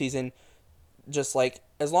postseason, just like,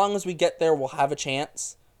 as long as we get there, we'll have a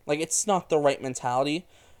chance. Like, it's not the right mentality.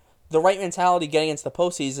 The right mentality getting into the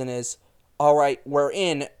postseason is, all right, we're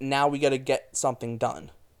in, now we got to get something done.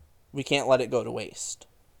 We can't let it go to waste.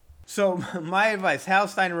 So my advice, Hal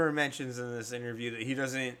Steinbrenner mentions in this interview that he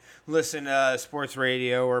doesn't listen to sports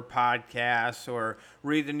radio or podcasts or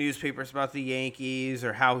read the newspapers about the Yankees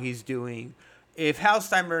or how he's doing. If Hal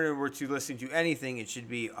Steinbrenner were to listen to anything, it should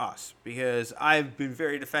be us, because I've been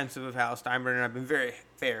very defensive of Hal Steinbrenner. I've been very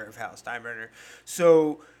fair of Hal Steinbrenner.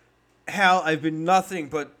 So, Hal, I've been nothing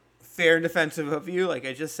but fair and defensive of you, like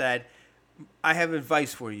I just said. I have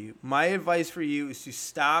advice for you. My advice for you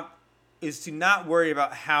is to not worry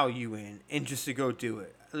about how you win and just to go do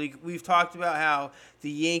it. Like, we've talked about how the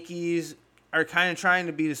Yankees are kind of trying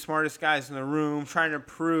to be the smartest guys in the room, trying to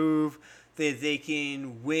prove that they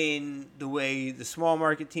can win the way the small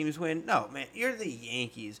market teams win. No, man, you're the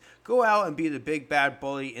Yankees. Go out and be the big bad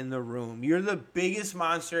bully in the room. You're the biggest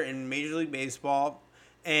monster in Major League Baseball,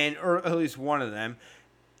 or at least one of them.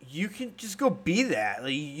 You can just go be that.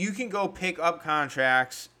 Like, you can go pick up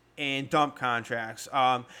contracts and dump contracts.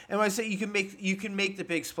 And when I say you can make the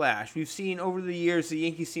big splash, we've seen over the years the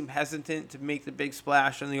Yankees seem hesitant to make the big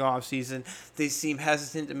splash in the offseason. They seem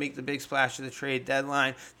hesitant to make the big splash at the trade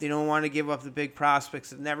deadline. They don't want to give up the big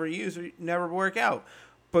prospects that never work out.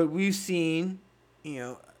 But we've seen,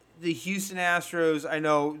 the Houston Astros, I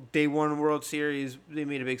know they won the World Series. They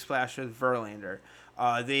made a big splash with Verlander.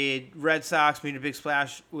 The Red Sox made a big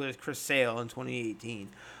splash with Chris Sale in 2018.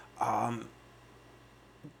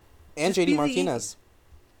 And JD Martinez.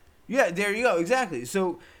 Yeah, there you go. Exactly.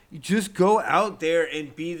 So You just go out there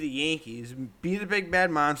and be the Yankees. Be the big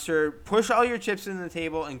bad monster. Push all your chips in the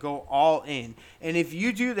table and go all in. And if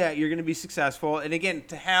you do that, you're going to be successful. And again,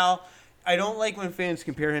 to Hal, I don't like when fans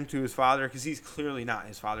compare him to his father because he's clearly not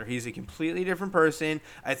his father. He's a completely different person.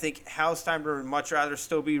 I think Hal Steinbrenner would much rather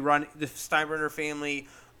still be run. The Steinbrenner family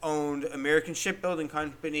owned American Shipbuilding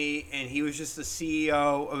Company, and he was just the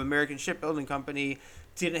CEO of American Shipbuilding Company.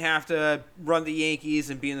 Didn't have to run the Yankees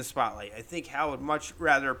and be in the spotlight. I think Hal would much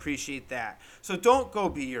rather appreciate that. So don't go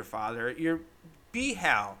be your father. Be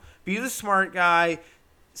Hal. Be the smart guy.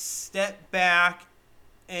 Step back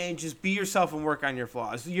and just be yourself and work on your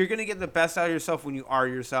flaws. You're going to get the best out of yourself when you are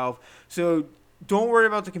yourself. So don't worry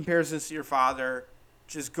about the comparisons to your father.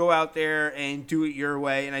 Just go out there and do it your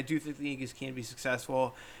way. And I do think the Yankees can be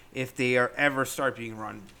successful if they are ever start being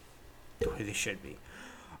run the way they should be.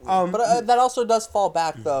 But that also does fall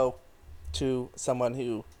back, though, to someone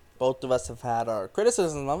who both of us have had our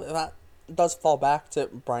criticism of. That does fall back to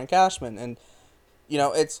Brian Cashman. And,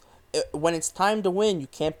 when it's time to win, you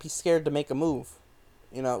can't be scared to make a move.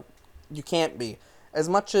 You can't be. As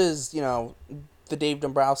much as, the Dave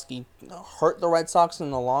Dombrowski hurt the Red Sox in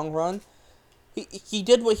the long run, he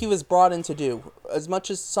did what he was brought in to do. As much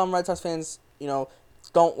as some Red Sox fans,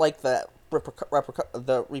 don't like the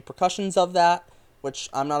repercussions of that, which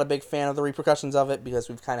I'm not a big fan of the repercussions of it because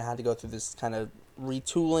we've kind of had to go through this kind of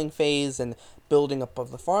retooling phase and building up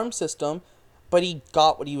of the farm system, but he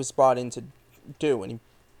got what he was brought in to do, and he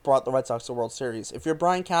brought the Red Sox to World Series. If you're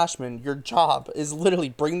Brian Cashman, your job is literally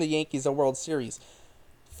bring the Yankees a World Series.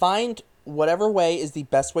 Find whatever way is the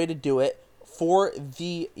best way to do it for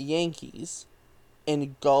the Yankees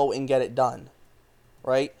and go and get it done,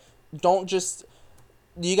 right? Don't just...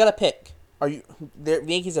 You got to pick. The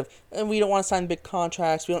Yankees have, and we don't want to sign big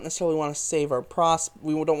contracts. We don't necessarily want to save our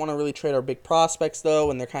we don't want to really trade our big prospects, though,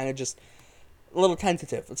 and they're kind of just a little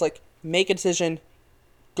tentative. It's like, make a decision,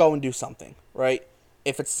 go and do something, right?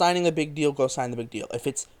 If it's signing a big deal, go sign the big deal. If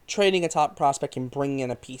it's trading a top prospect and bringing in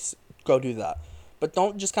a piece, go do that. But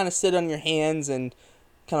don't just kind of sit on your hands and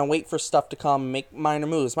kind of wait for stuff to come and make minor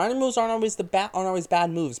moves. Minor moves aren't always bad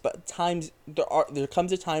moves, but at times there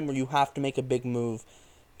comes a time where you have to make a big move.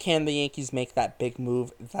 Can the Yankees make that big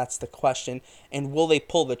move? That's the question. And will they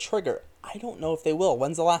pull the trigger? I don't know if they will.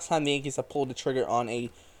 When's the last time the Yankees have pulled the trigger on a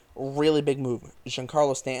really big move?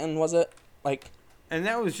 Giancarlo Stanton, was it? And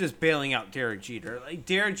that was just bailing out Derek Jeter.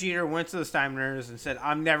 Derek Jeter went to the Steinbrenners and said,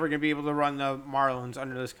 I'm never going to be able to run the Marlins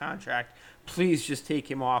under this contract. Please just take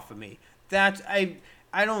him off of me. I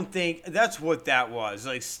don't think that's what that was.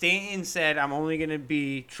 Stanton said, I'm only going to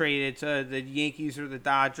be traded to the Yankees or the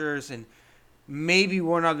Dodgers, and maybe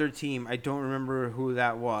one other team. I don't remember who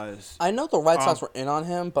that was. I know the Red Sox were in on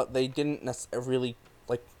him, but they didn't necessarily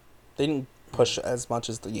they didn't push as much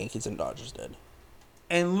as the Yankees and Dodgers did.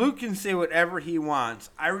 And Luke can say whatever he wants.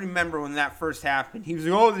 I remember when that first happened. He was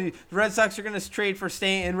like, oh, the Red Sox are going to trade for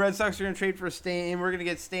Stanton. Red Sox are going to trade for Stanton. We're going to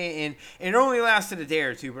get Stanton. And it only lasted a day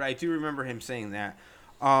or two, but I do remember him saying that.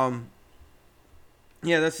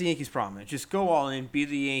 Yeah, that's the Yankees' problem. Just go all in, be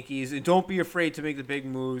the Yankees, and don't be afraid to make the big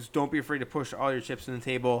moves. Don't be afraid to push all your chips on the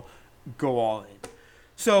table. Go all in.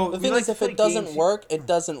 So the thing is, if it doesn't work, it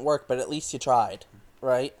doesn't work. But at least you tried,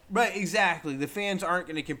 right? Right, exactly. The fans aren't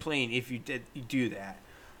going to complain if you do that.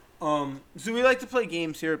 So we like to play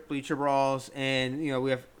games here at Bleacher Brawls, and we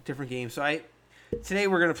have different games. So today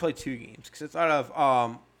we're going to play two games because I thought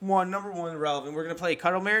of number one relevant. We're going to play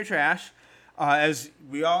Cuddle Mary Trash. As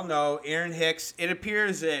we all know, Aaron Hicks, it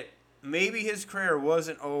appears that maybe his career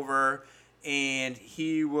wasn't over and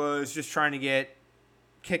he was just trying to get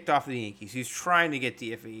kicked off the Yankees. He was trying to get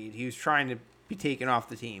DFA'd. He was trying to be taken off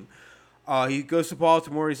the team. He goes to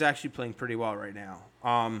Baltimore. He's actually playing pretty well right now.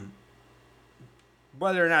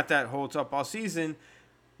 Whether or not that holds up all season,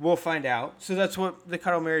 we'll find out. So that's what the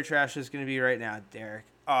Cuddle Mary Trash is going to be right now, Derek.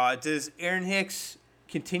 Does Aaron Hicks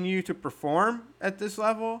continue to perform at this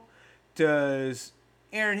level? Does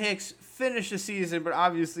Aaron Hicks finish the season but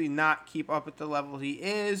obviously not keep up at the level he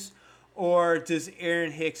is? Or does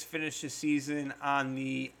Aaron Hicks finish the season on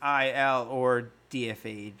the IL or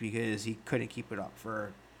DFA'd because he couldn't keep it up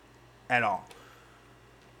at all?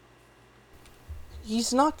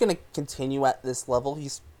 He's not going to continue at this level.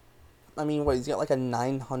 He's got a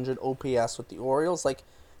 900 OPS with the Orioles.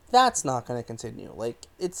 That's not going to continue.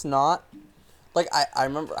 It's not... I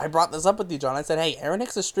remember I brought this up with you, John. I said, hey, Aaron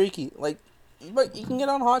Hicks is streaky. But you can get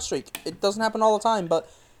on a hot streak. It doesn't happen all the time, but,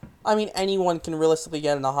 anyone can realistically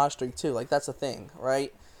get in a hot streak, too. That's a thing,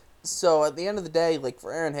 right? So, at the end of the day,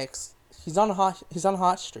 for Aaron Hicks, he's on a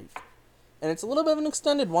hot streak. And it's a little bit of an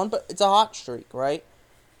extended one, but it's a hot streak, right?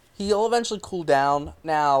 He'll eventually cool down.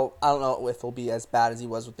 Now, I don't know if he'll be as bad as he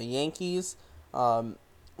was with the Yankees.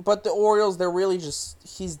 But the Orioles, they're really just,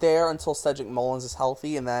 he's there until Cedric Mullins is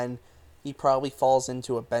healthy, and then he probably falls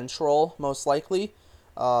into a bench role, most likely.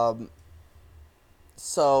 Um,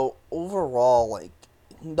 so, overall, like,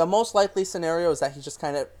 the most likely scenario is that he just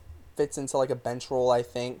kind of fits into, like, a bench role, I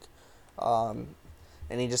think. Um,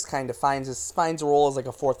 and he just kind of finds a role as, like,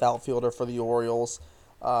 a fourth outfielder for the Orioles.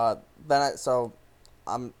 Then I, so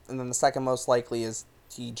and then the second most likely is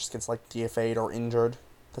he just gets like DFA'd or injured.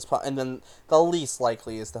 And then the least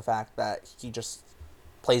likely is the fact that he just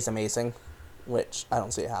plays amazing, which I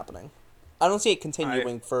don't see it happening. I don't see it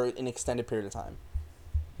continuing for an extended period of time.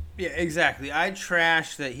 Yeah, exactly. I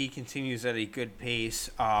trash that he continues at a good pace.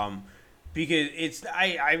 Because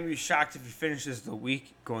I'd be shocked if he finishes the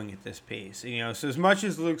week going at this pace. So as much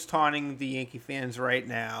as Luke's taunting the Yankee fans right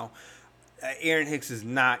now, Aaron Hicks is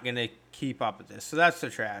not going to keep up with this. So that's the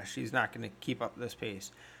trash. He's not going to keep up with this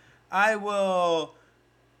pace. I will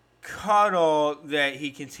cuddle that he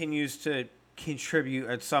continues to contribute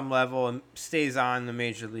at some level and stays on the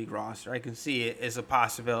major league roster. I can see it as a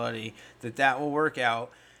possibility that will work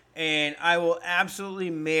out. And I will absolutely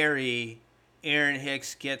marry Aaron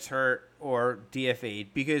Hicks gets hurt or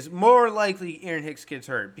DFA'd, because more likely Aaron Hicks gets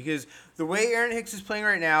hurt, because the way Aaron Hicks is playing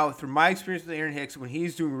right now, through my experience with Aaron Hicks, when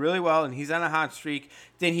he's doing really well and he's on a hot streak,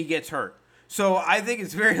 then he gets hurt. So I think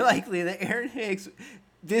it's very likely that Aaron Hicks,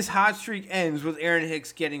 this hot streak ends with Aaron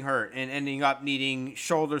Hicks getting hurt and ending up needing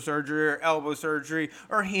shoulder surgery or elbow surgery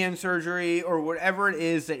or hand surgery or whatever it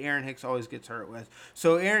is that Aaron Hicks always gets hurt with.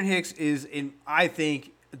 So Aaron Hicks is I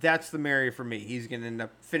think that's the marry for me. He's going to end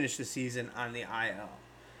up finish the season on the IL.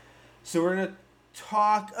 So we're going to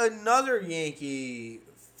talk another Yankee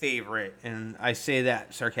favorite, and I say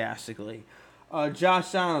that sarcastically.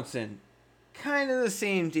 Josh Donaldson. Kind of the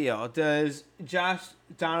same deal. Does Josh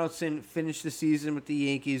Donaldson finish the season with the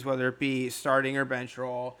Yankees, whether it be starting or bench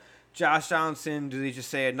role? Josh Donaldson, do they just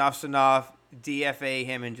say enough's enough, DFA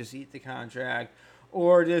him and just eat the contract?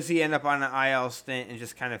 Or does he end up on an IL stint and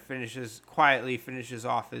just kind of quietly finishes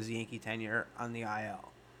off his Yankee tenure on the IL?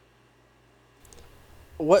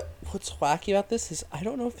 What's wacky about this is I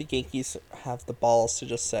don't know if the Yankees have the balls to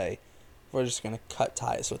just say, we're just going to cut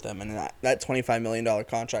ties with them and that $25 million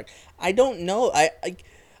contract. I don't know.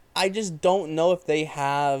 I just don't know if they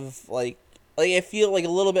have, like I feel like a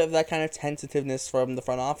little bit of that kind of tentativeness from the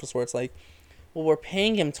front office where it's like, well, we're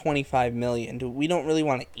paying him $25 million. We don't really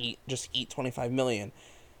want to eat $25 million.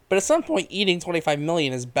 But at some point, eating $25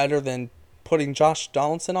 million is better than putting Josh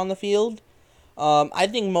Donaldson on the field. I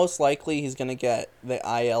think most likely he's going to get the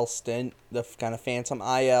IL stint, the kind of phantom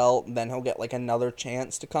IL. Then he'll get like another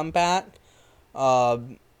chance to come back.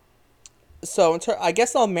 So I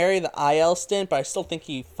guess I'll marry the IL stint, but I still think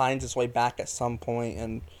he finds his way back at some point,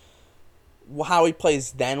 and how he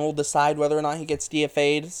plays then will decide whether or not he gets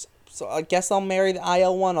DFA'd. So I guess I'll marry the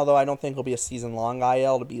IL one, although I don't think it'll be a season-long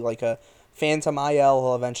IL. It'll be like a phantom IL.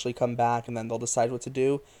 He'll eventually come back, and then they'll decide what to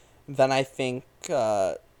do. Then I think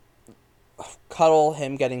cuddle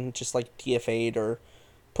him getting just like DFA'd or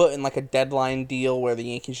put in like a deadline deal where the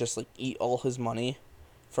Yankees just like eat all his money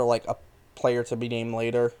for like a player to be named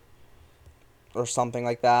later or something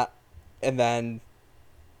like that. And then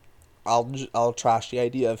I'll trash the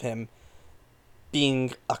idea of him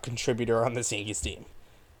being a contributor on this Yankees team,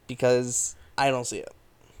 because I don't see it.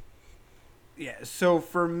 Yeah, so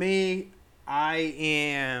for me, I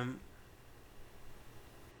am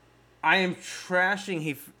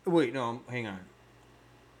trashing wait, no, hang on.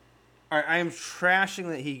 All right, I am trashing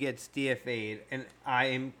that he gets DFA'd, and I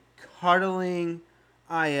am cuddling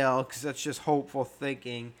IL because that's just hopeful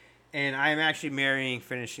thinking. And I am actually marrying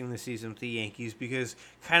finishing the season with the Yankees because,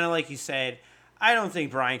 kind of like you said, I don't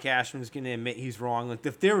think Brian Cashman is going to admit he's wrong. Like,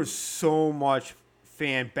 if there was so much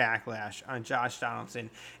fan backlash on Josh Donaldson,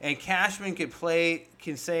 and Cashman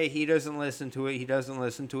can say he doesn't listen to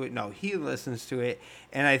it. No, he listens to it.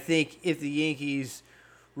 And I think if the Yankees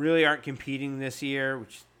really aren't competing this year,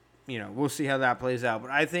 which, we'll see how that plays out.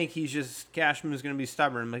 But I think Cashman is going to be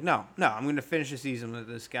stubborn. I'm like, no, I'm going to finish the season with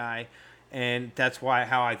this guy. And that's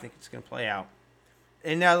how I think it's going to play out.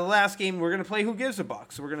 And now the last game, we're going to play Who Gives a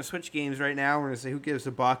Buck. So we're going to switch games right now. We're going to say Who Gives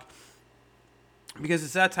a Buck. Because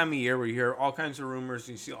it's that time of year where you hear all kinds of rumors.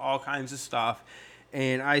 And you see all kinds of stuff.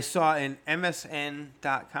 And I saw an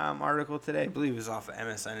MSN.com article today. I believe it was off of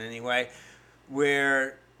MSN anyway.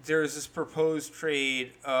 Where there's this proposed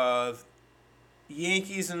trade of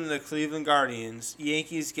Yankees and the Cleveland Guardians.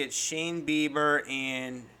 Yankees get Shane Bieber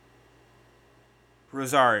and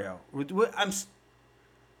Rosario.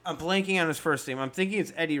 I'm blanking on his first name. I'm thinking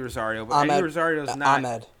it's Eddie Rosario, but Eddie Rosario's not.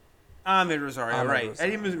 Ahmed. Ahmed Rosario, Ahmed right?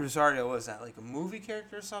 Eddie Rosario. Rosario, was that like a movie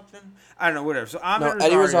character or something? I don't know, whatever. So Ahmed No,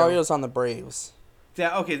 Eddie Rosario. Rosario's on the Braves.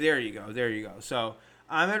 Yeah, okay, there you go. There you go. So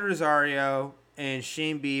Ahmed Rosario and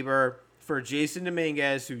Shane Bieber for Jason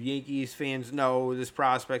Dominguez, who Yankees fans know this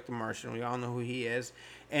prospect, the Martian. We all know who he is.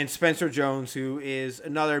 And Spencer Jones, who is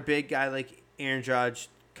another big guy like Aaron Judge,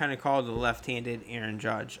 kind of called the left-handed Aaron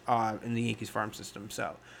Judge in the Yankees farm system.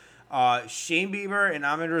 So Shane Bieber and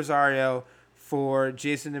Ahmed Rosario for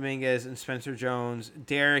Jason Dominguez and Spencer Jones.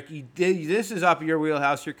 Derek, this is up your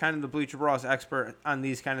wheelhouse. You're kind of the Bleacher Bros expert on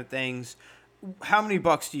these kind of things. How many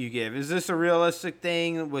bucks do you give? Is this a realistic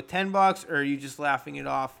thing with $10, or are you just laughing it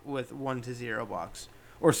off with $1 to $0,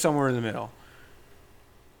 or somewhere in the middle?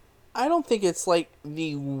 I don't think it's like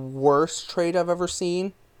the worst trade I've ever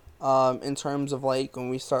seen. In terms of like when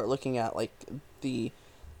we start looking at like the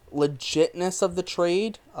legitness of the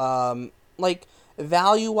trade. Like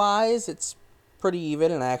value wise, it's pretty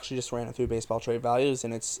even, and I actually just ran it through baseball trade values,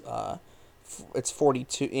 and it's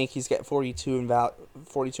 42. Yankees get 42 in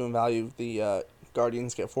value. The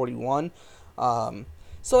Guardians get 41.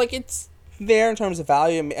 So like it's there in terms of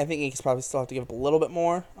value. I mean, I think Yankees probably still have to give up a little bit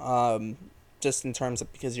more. Just in terms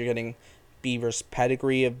of because you're getting Beaver's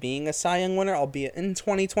pedigree of being a Cy Young winner, albeit in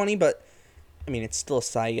 2020, but I mean, it's still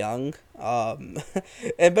Cy Young.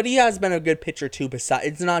 But he has been a good pitcher, too. Besides,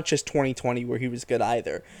 it's not just 2020 where he was good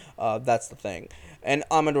either. That's the thing. And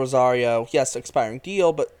Ahmed Rosario, yes, expiring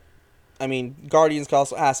deal, but, I mean, Guardians could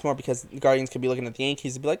also ask more because the Guardians could be looking at the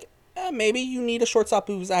Yankees and be like, maybe you need a shortstop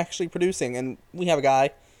who's actually producing, and we have a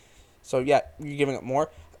guy. So, yeah, you're giving up more.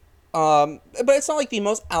 But it's not like the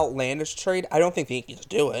most outlandish trade. I don't think the Yankees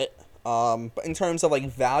do it. But in terms of, like,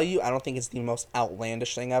 value, I don't think it's the most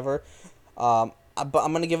outlandish thing ever. But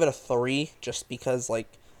I'm going to give it a 3 just because, like,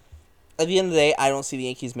 at the end of the day, I don't see the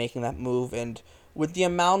Yankees making that move. And with the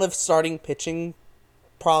amount of starting pitching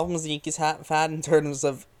problems the Yankees have had in terms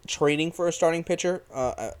of trading for a starting pitcher,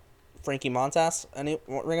 Frankie Montas,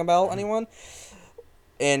 ring a bell, anyone?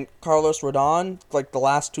 And Carlos Rodon, like the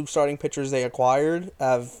last 2 starting pitchers they acquired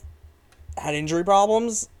have had injury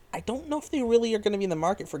problems. I don't know if they really are going to be in the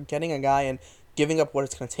market for getting a guy and giving up what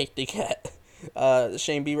it's going to take to get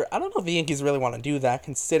Shane Bieber. I don't know if the Yankees really want to do that,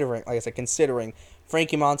 considering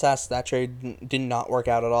Frankie Montas, that trade did not work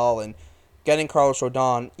out at all, and getting Carlos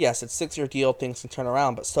Rodon, yes, it's a 6-year deal, things can turn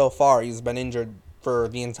around, but so far he's been injured for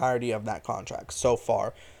the entirety of that contract so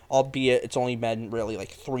far, albeit it's only been really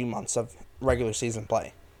like 3 months of regular season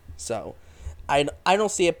play. So I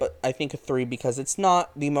don't see it, but I think a 3 because it's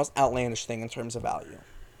not the most outlandish thing in terms of value.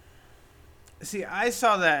 See, I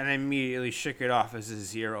saw that and I immediately shook it off as a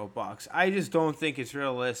 $0. I just don't think it's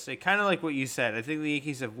realistic. Kind of like what you said. I think the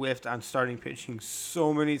Yankees have whiffed on starting pitching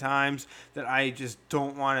so many times that I just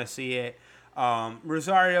don't want to see it.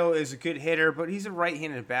 Rosario is a good hitter, but he's a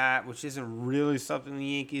right-handed bat, which isn't really something the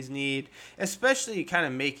Yankees need, especially kind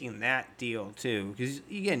of making that deal, too. Because,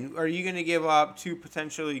 again, are you going to give up 2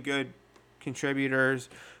 potentially good contributors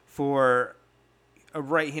for a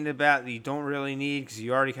right-handed bat that you don't really need because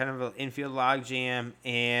you already kind of have an infield logjam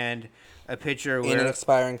and a pitcher in an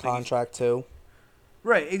expiring contract too?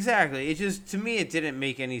 Right, exactly. It just, to me, it didn't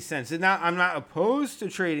make any sense. And now, I'm not opposed to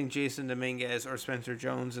trading Jason Dominguez or Spencer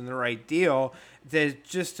Jones in the right deal. That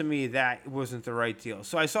just, to me, that wasn't the right deal.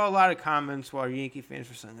 So I saw a lot of comments while Yankee fans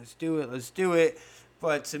were saying, let's do it.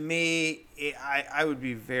 But to me, I would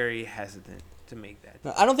be very hesitant to make that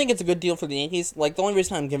deal. No, I don't think it's a good deal for the Yankees. Like, the only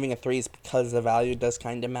reason I'm giving a 3 is because the value does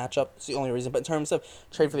kind of match up. It's the only reason. But in terms of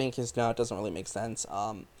trade for the Yankees, no, it doesn't really make sense.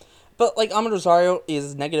 But, like, Ahmed Rosario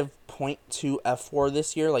is negative 0.2 F4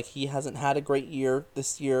 this year. Like, he hasn't had a great year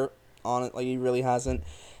this year on it. Like, he really hasn't.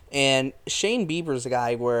 And Shane Bieber's a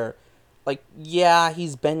guy where, like, yeah,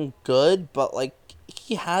 he's been good, but, like,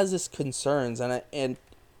 he has his concerns. And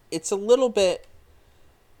it's a little bit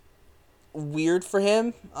weird for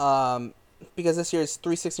him because this year it's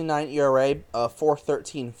 3.69 ERA,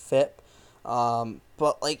 4.13 FIP.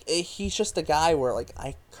 But like he's just a guy where like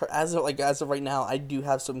as of right now I do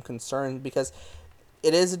have some concern because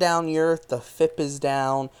it is a down year. The FIP is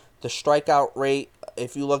down. The strikeout rate,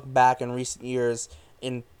 if you look back in recent years,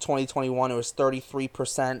 in 2021 it was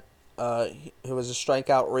 33%. It was a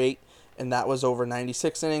strikeout rate, and that was over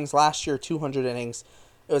 96 innings. Last year, 200 innings,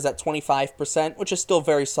 it was at 25%, which is still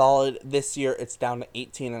very solid. This year, it's down to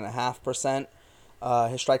 18.5%.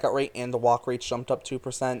 His strikeout rate and the walk rate jumped up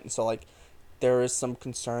 2%. So like, there is some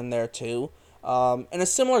concern there too. And a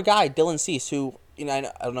similar guy, Dylan Cease, who, you know, I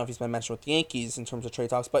don't know if he's been mentioned with the Yankees in terms of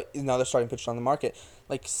trade talks, but he's another starting pitcher on the market.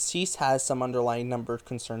 Like, Cease has some underlying number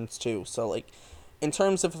concerns too. So like, in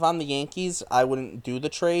terms of if I'm the Yankees, I wouldn't do the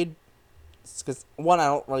trade because one, I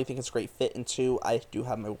don't really think it's a great fit, and two, I do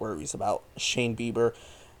have my worries about Shane Bieber,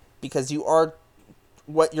 because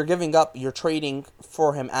what you're giving up, you're trading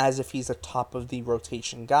for him as if he's a top of the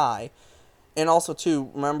rotation guy. And also,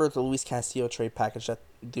 too, remember the Luis Castillo trade package that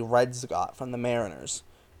the Reds got from the Mariners,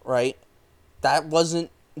 right? That was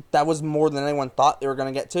more than anyone thought they were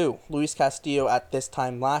going to get, too. Luis Castillo at this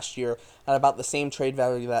time last year had about the same trade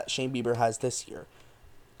value that Shane Bieber has this year.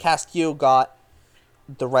 Castillo got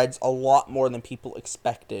the Reds a lot more than people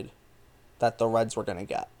expected that the Reds were going to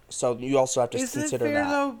get. So you also have to consider that. Is it fair,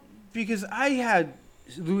 though? Because I had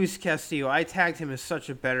Luis Castillo. I tagged him as such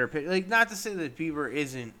a better pick. Like, not to say that Bieber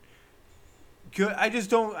isn't good. I just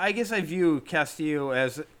don't. I guess I view Castillo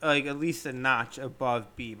as like at least a notch above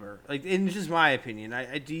Bieber. Like, in just my opinion.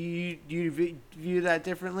 Do you view that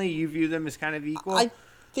differently? You view them as kind of equal? I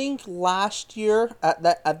think last year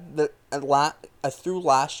through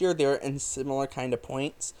last year they were in similar kind of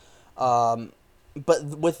points. But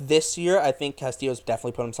with this year, I think Castillo's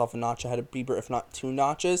definitely put himself a notch ahead of Bieber, if not 2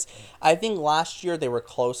 notches. I think last year they were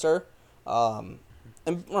closer. And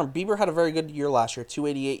remember, Bieber had a very good year last year.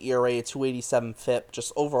 2.88 ERA, 2.87 FIP.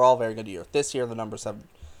 Just overall very good year. This year the numbers have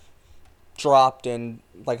dropped, and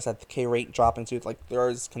like I said, the K rate dropping too. Like, there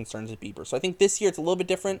is concerns with Bieber. So I think this year it's a little bit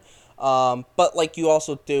different. But like you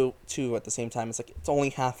also do too at the same time, it's like it's only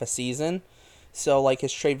half a season. So like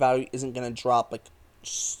his trade value isn't going to drop like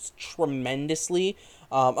tremendously.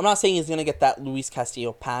 I'm not saying he's going to get that Luis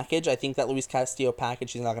Castillo package. I think that Luis Castillo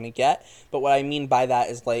package he's not going to get. But what I mean by that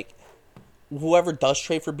is, like, whoever does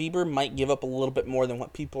trade for Bieber might give up a little bit more than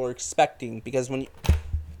what people are expecting. Because when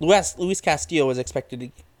Luis Castillo was expected to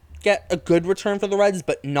get a good return for the Reds,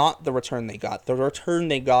 but not the return they got. The return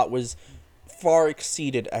they got was far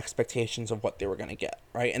exceeded expectations of what they were going to get,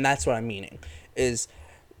 right? And that's what I'm meaning. Is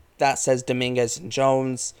that says Dominguez and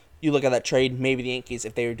Jones. You look at that trade, maybe the Yankees,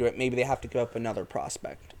 if they were to do it, maybe they have to give up another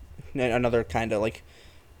prospect. Another kind of, like,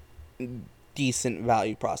 decent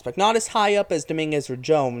value prospect. Not as high up as Dominguez or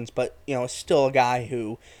Jones, but, still a guy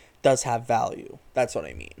who does have value. That's what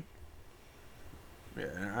I mean.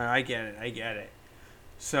 Yeah, I get it.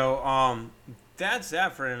 So, that's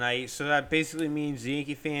that for tonight. So that basically means the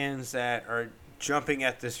Yankee fans that are jumping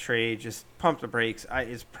at this trade, just pump the brakes.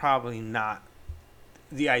 It's probably not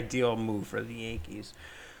the ideal move for the Yankees.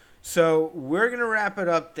 So we're going to wrap it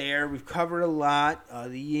up there. We've covered a lot.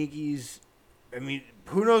 The Yankees, I mean,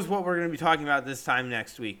 who knows what we're going to be talking about this time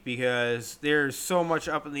next week, because there's so much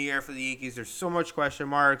up in the air for the Yankees. There's so much question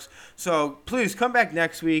marks. So please come back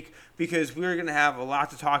next week, because we're going to have a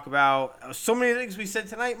lot to talk about. So many things we said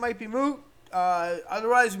tonight might be moot.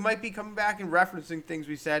 Otherwise, we might be coming back and referencing things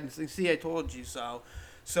we said and saying, see, I told you so.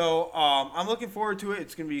 So I'm looking forward to it.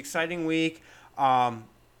 It's going to be an exciting week.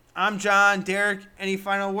 I'm John. Derek, any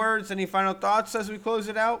final words, any final thoughts as we close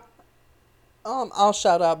it out? I'll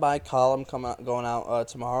shout out my column going out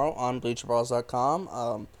tomorrow on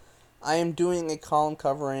BleacherBalls.com. I am doing a column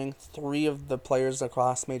covering 3 of the players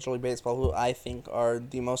across Major League Baseball who I think are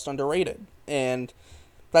the most underrated. And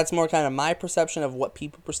that's more kind of my perception of what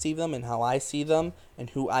people perceive them and how I see them and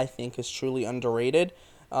who I think is truly underrated.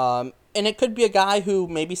 And it could be a guy who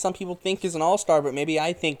maybe some people think is an all-star, but maybe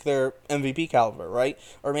I think they're MVP caliber, right?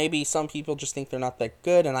 Or maybe some people just think they're not that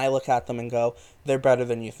good, and I look at them and go, they're better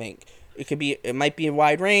than you think. It might be a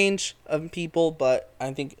wide range of people, but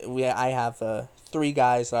I think I have 3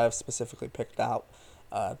 guys that I've specifically picked out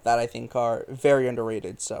that I think are very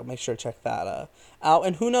underrated. So make sure to check that out.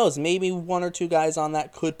 And who knows, maybe 1 or 2 guys on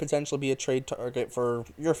that could potentially be a trade target for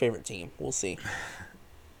your favorite team. We'll see.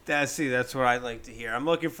 That's what I like to hear. I'm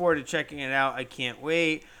looking forward to checking it out. I can't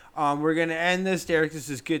wait. We're going to end this, Derek. This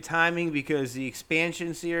is good timing because the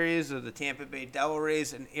expansion series of the Tampa Bay Devil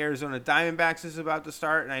Rays and Arizona Diamondbacks is about to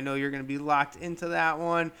start, and I know you're going to be locked into that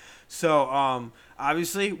one. So,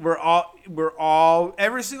 obviously, we're all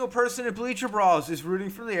every single person at Bleacher Brawls is rooting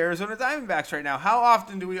for the Arizona Diamondbacks right now. How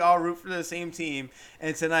often do we all root for the same team?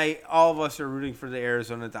 And tonight, all of us are rooting for the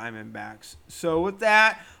Arizona Diamondbacks. So, with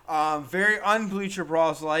that, very un-Bleacher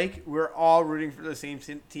Brawls-like, we're all rooting for the same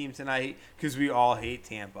team tonight because we all hate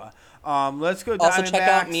Tampa. Let's go Diamondbacks. Also, check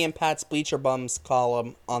out me and Pat's Bleacher Bums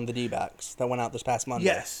column on the D-backs that went out this past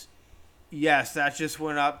Monday. Yes, that just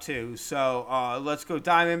went up too. So let's go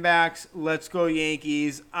Diamondbacks. Let's go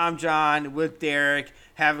Yankees. I'm John with Derek.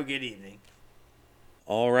 Have a good evening.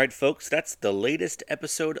 All right, folks, that's the latest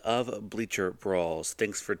episode of Bleacher Brawls.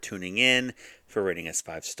 Thanks for tuning in, for rating us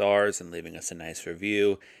 5 stars, and leaving us a nice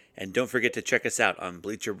review. And don't forget to check us out on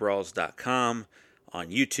BleacherBrawls.com, on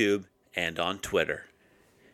YouTube, and on Twitter.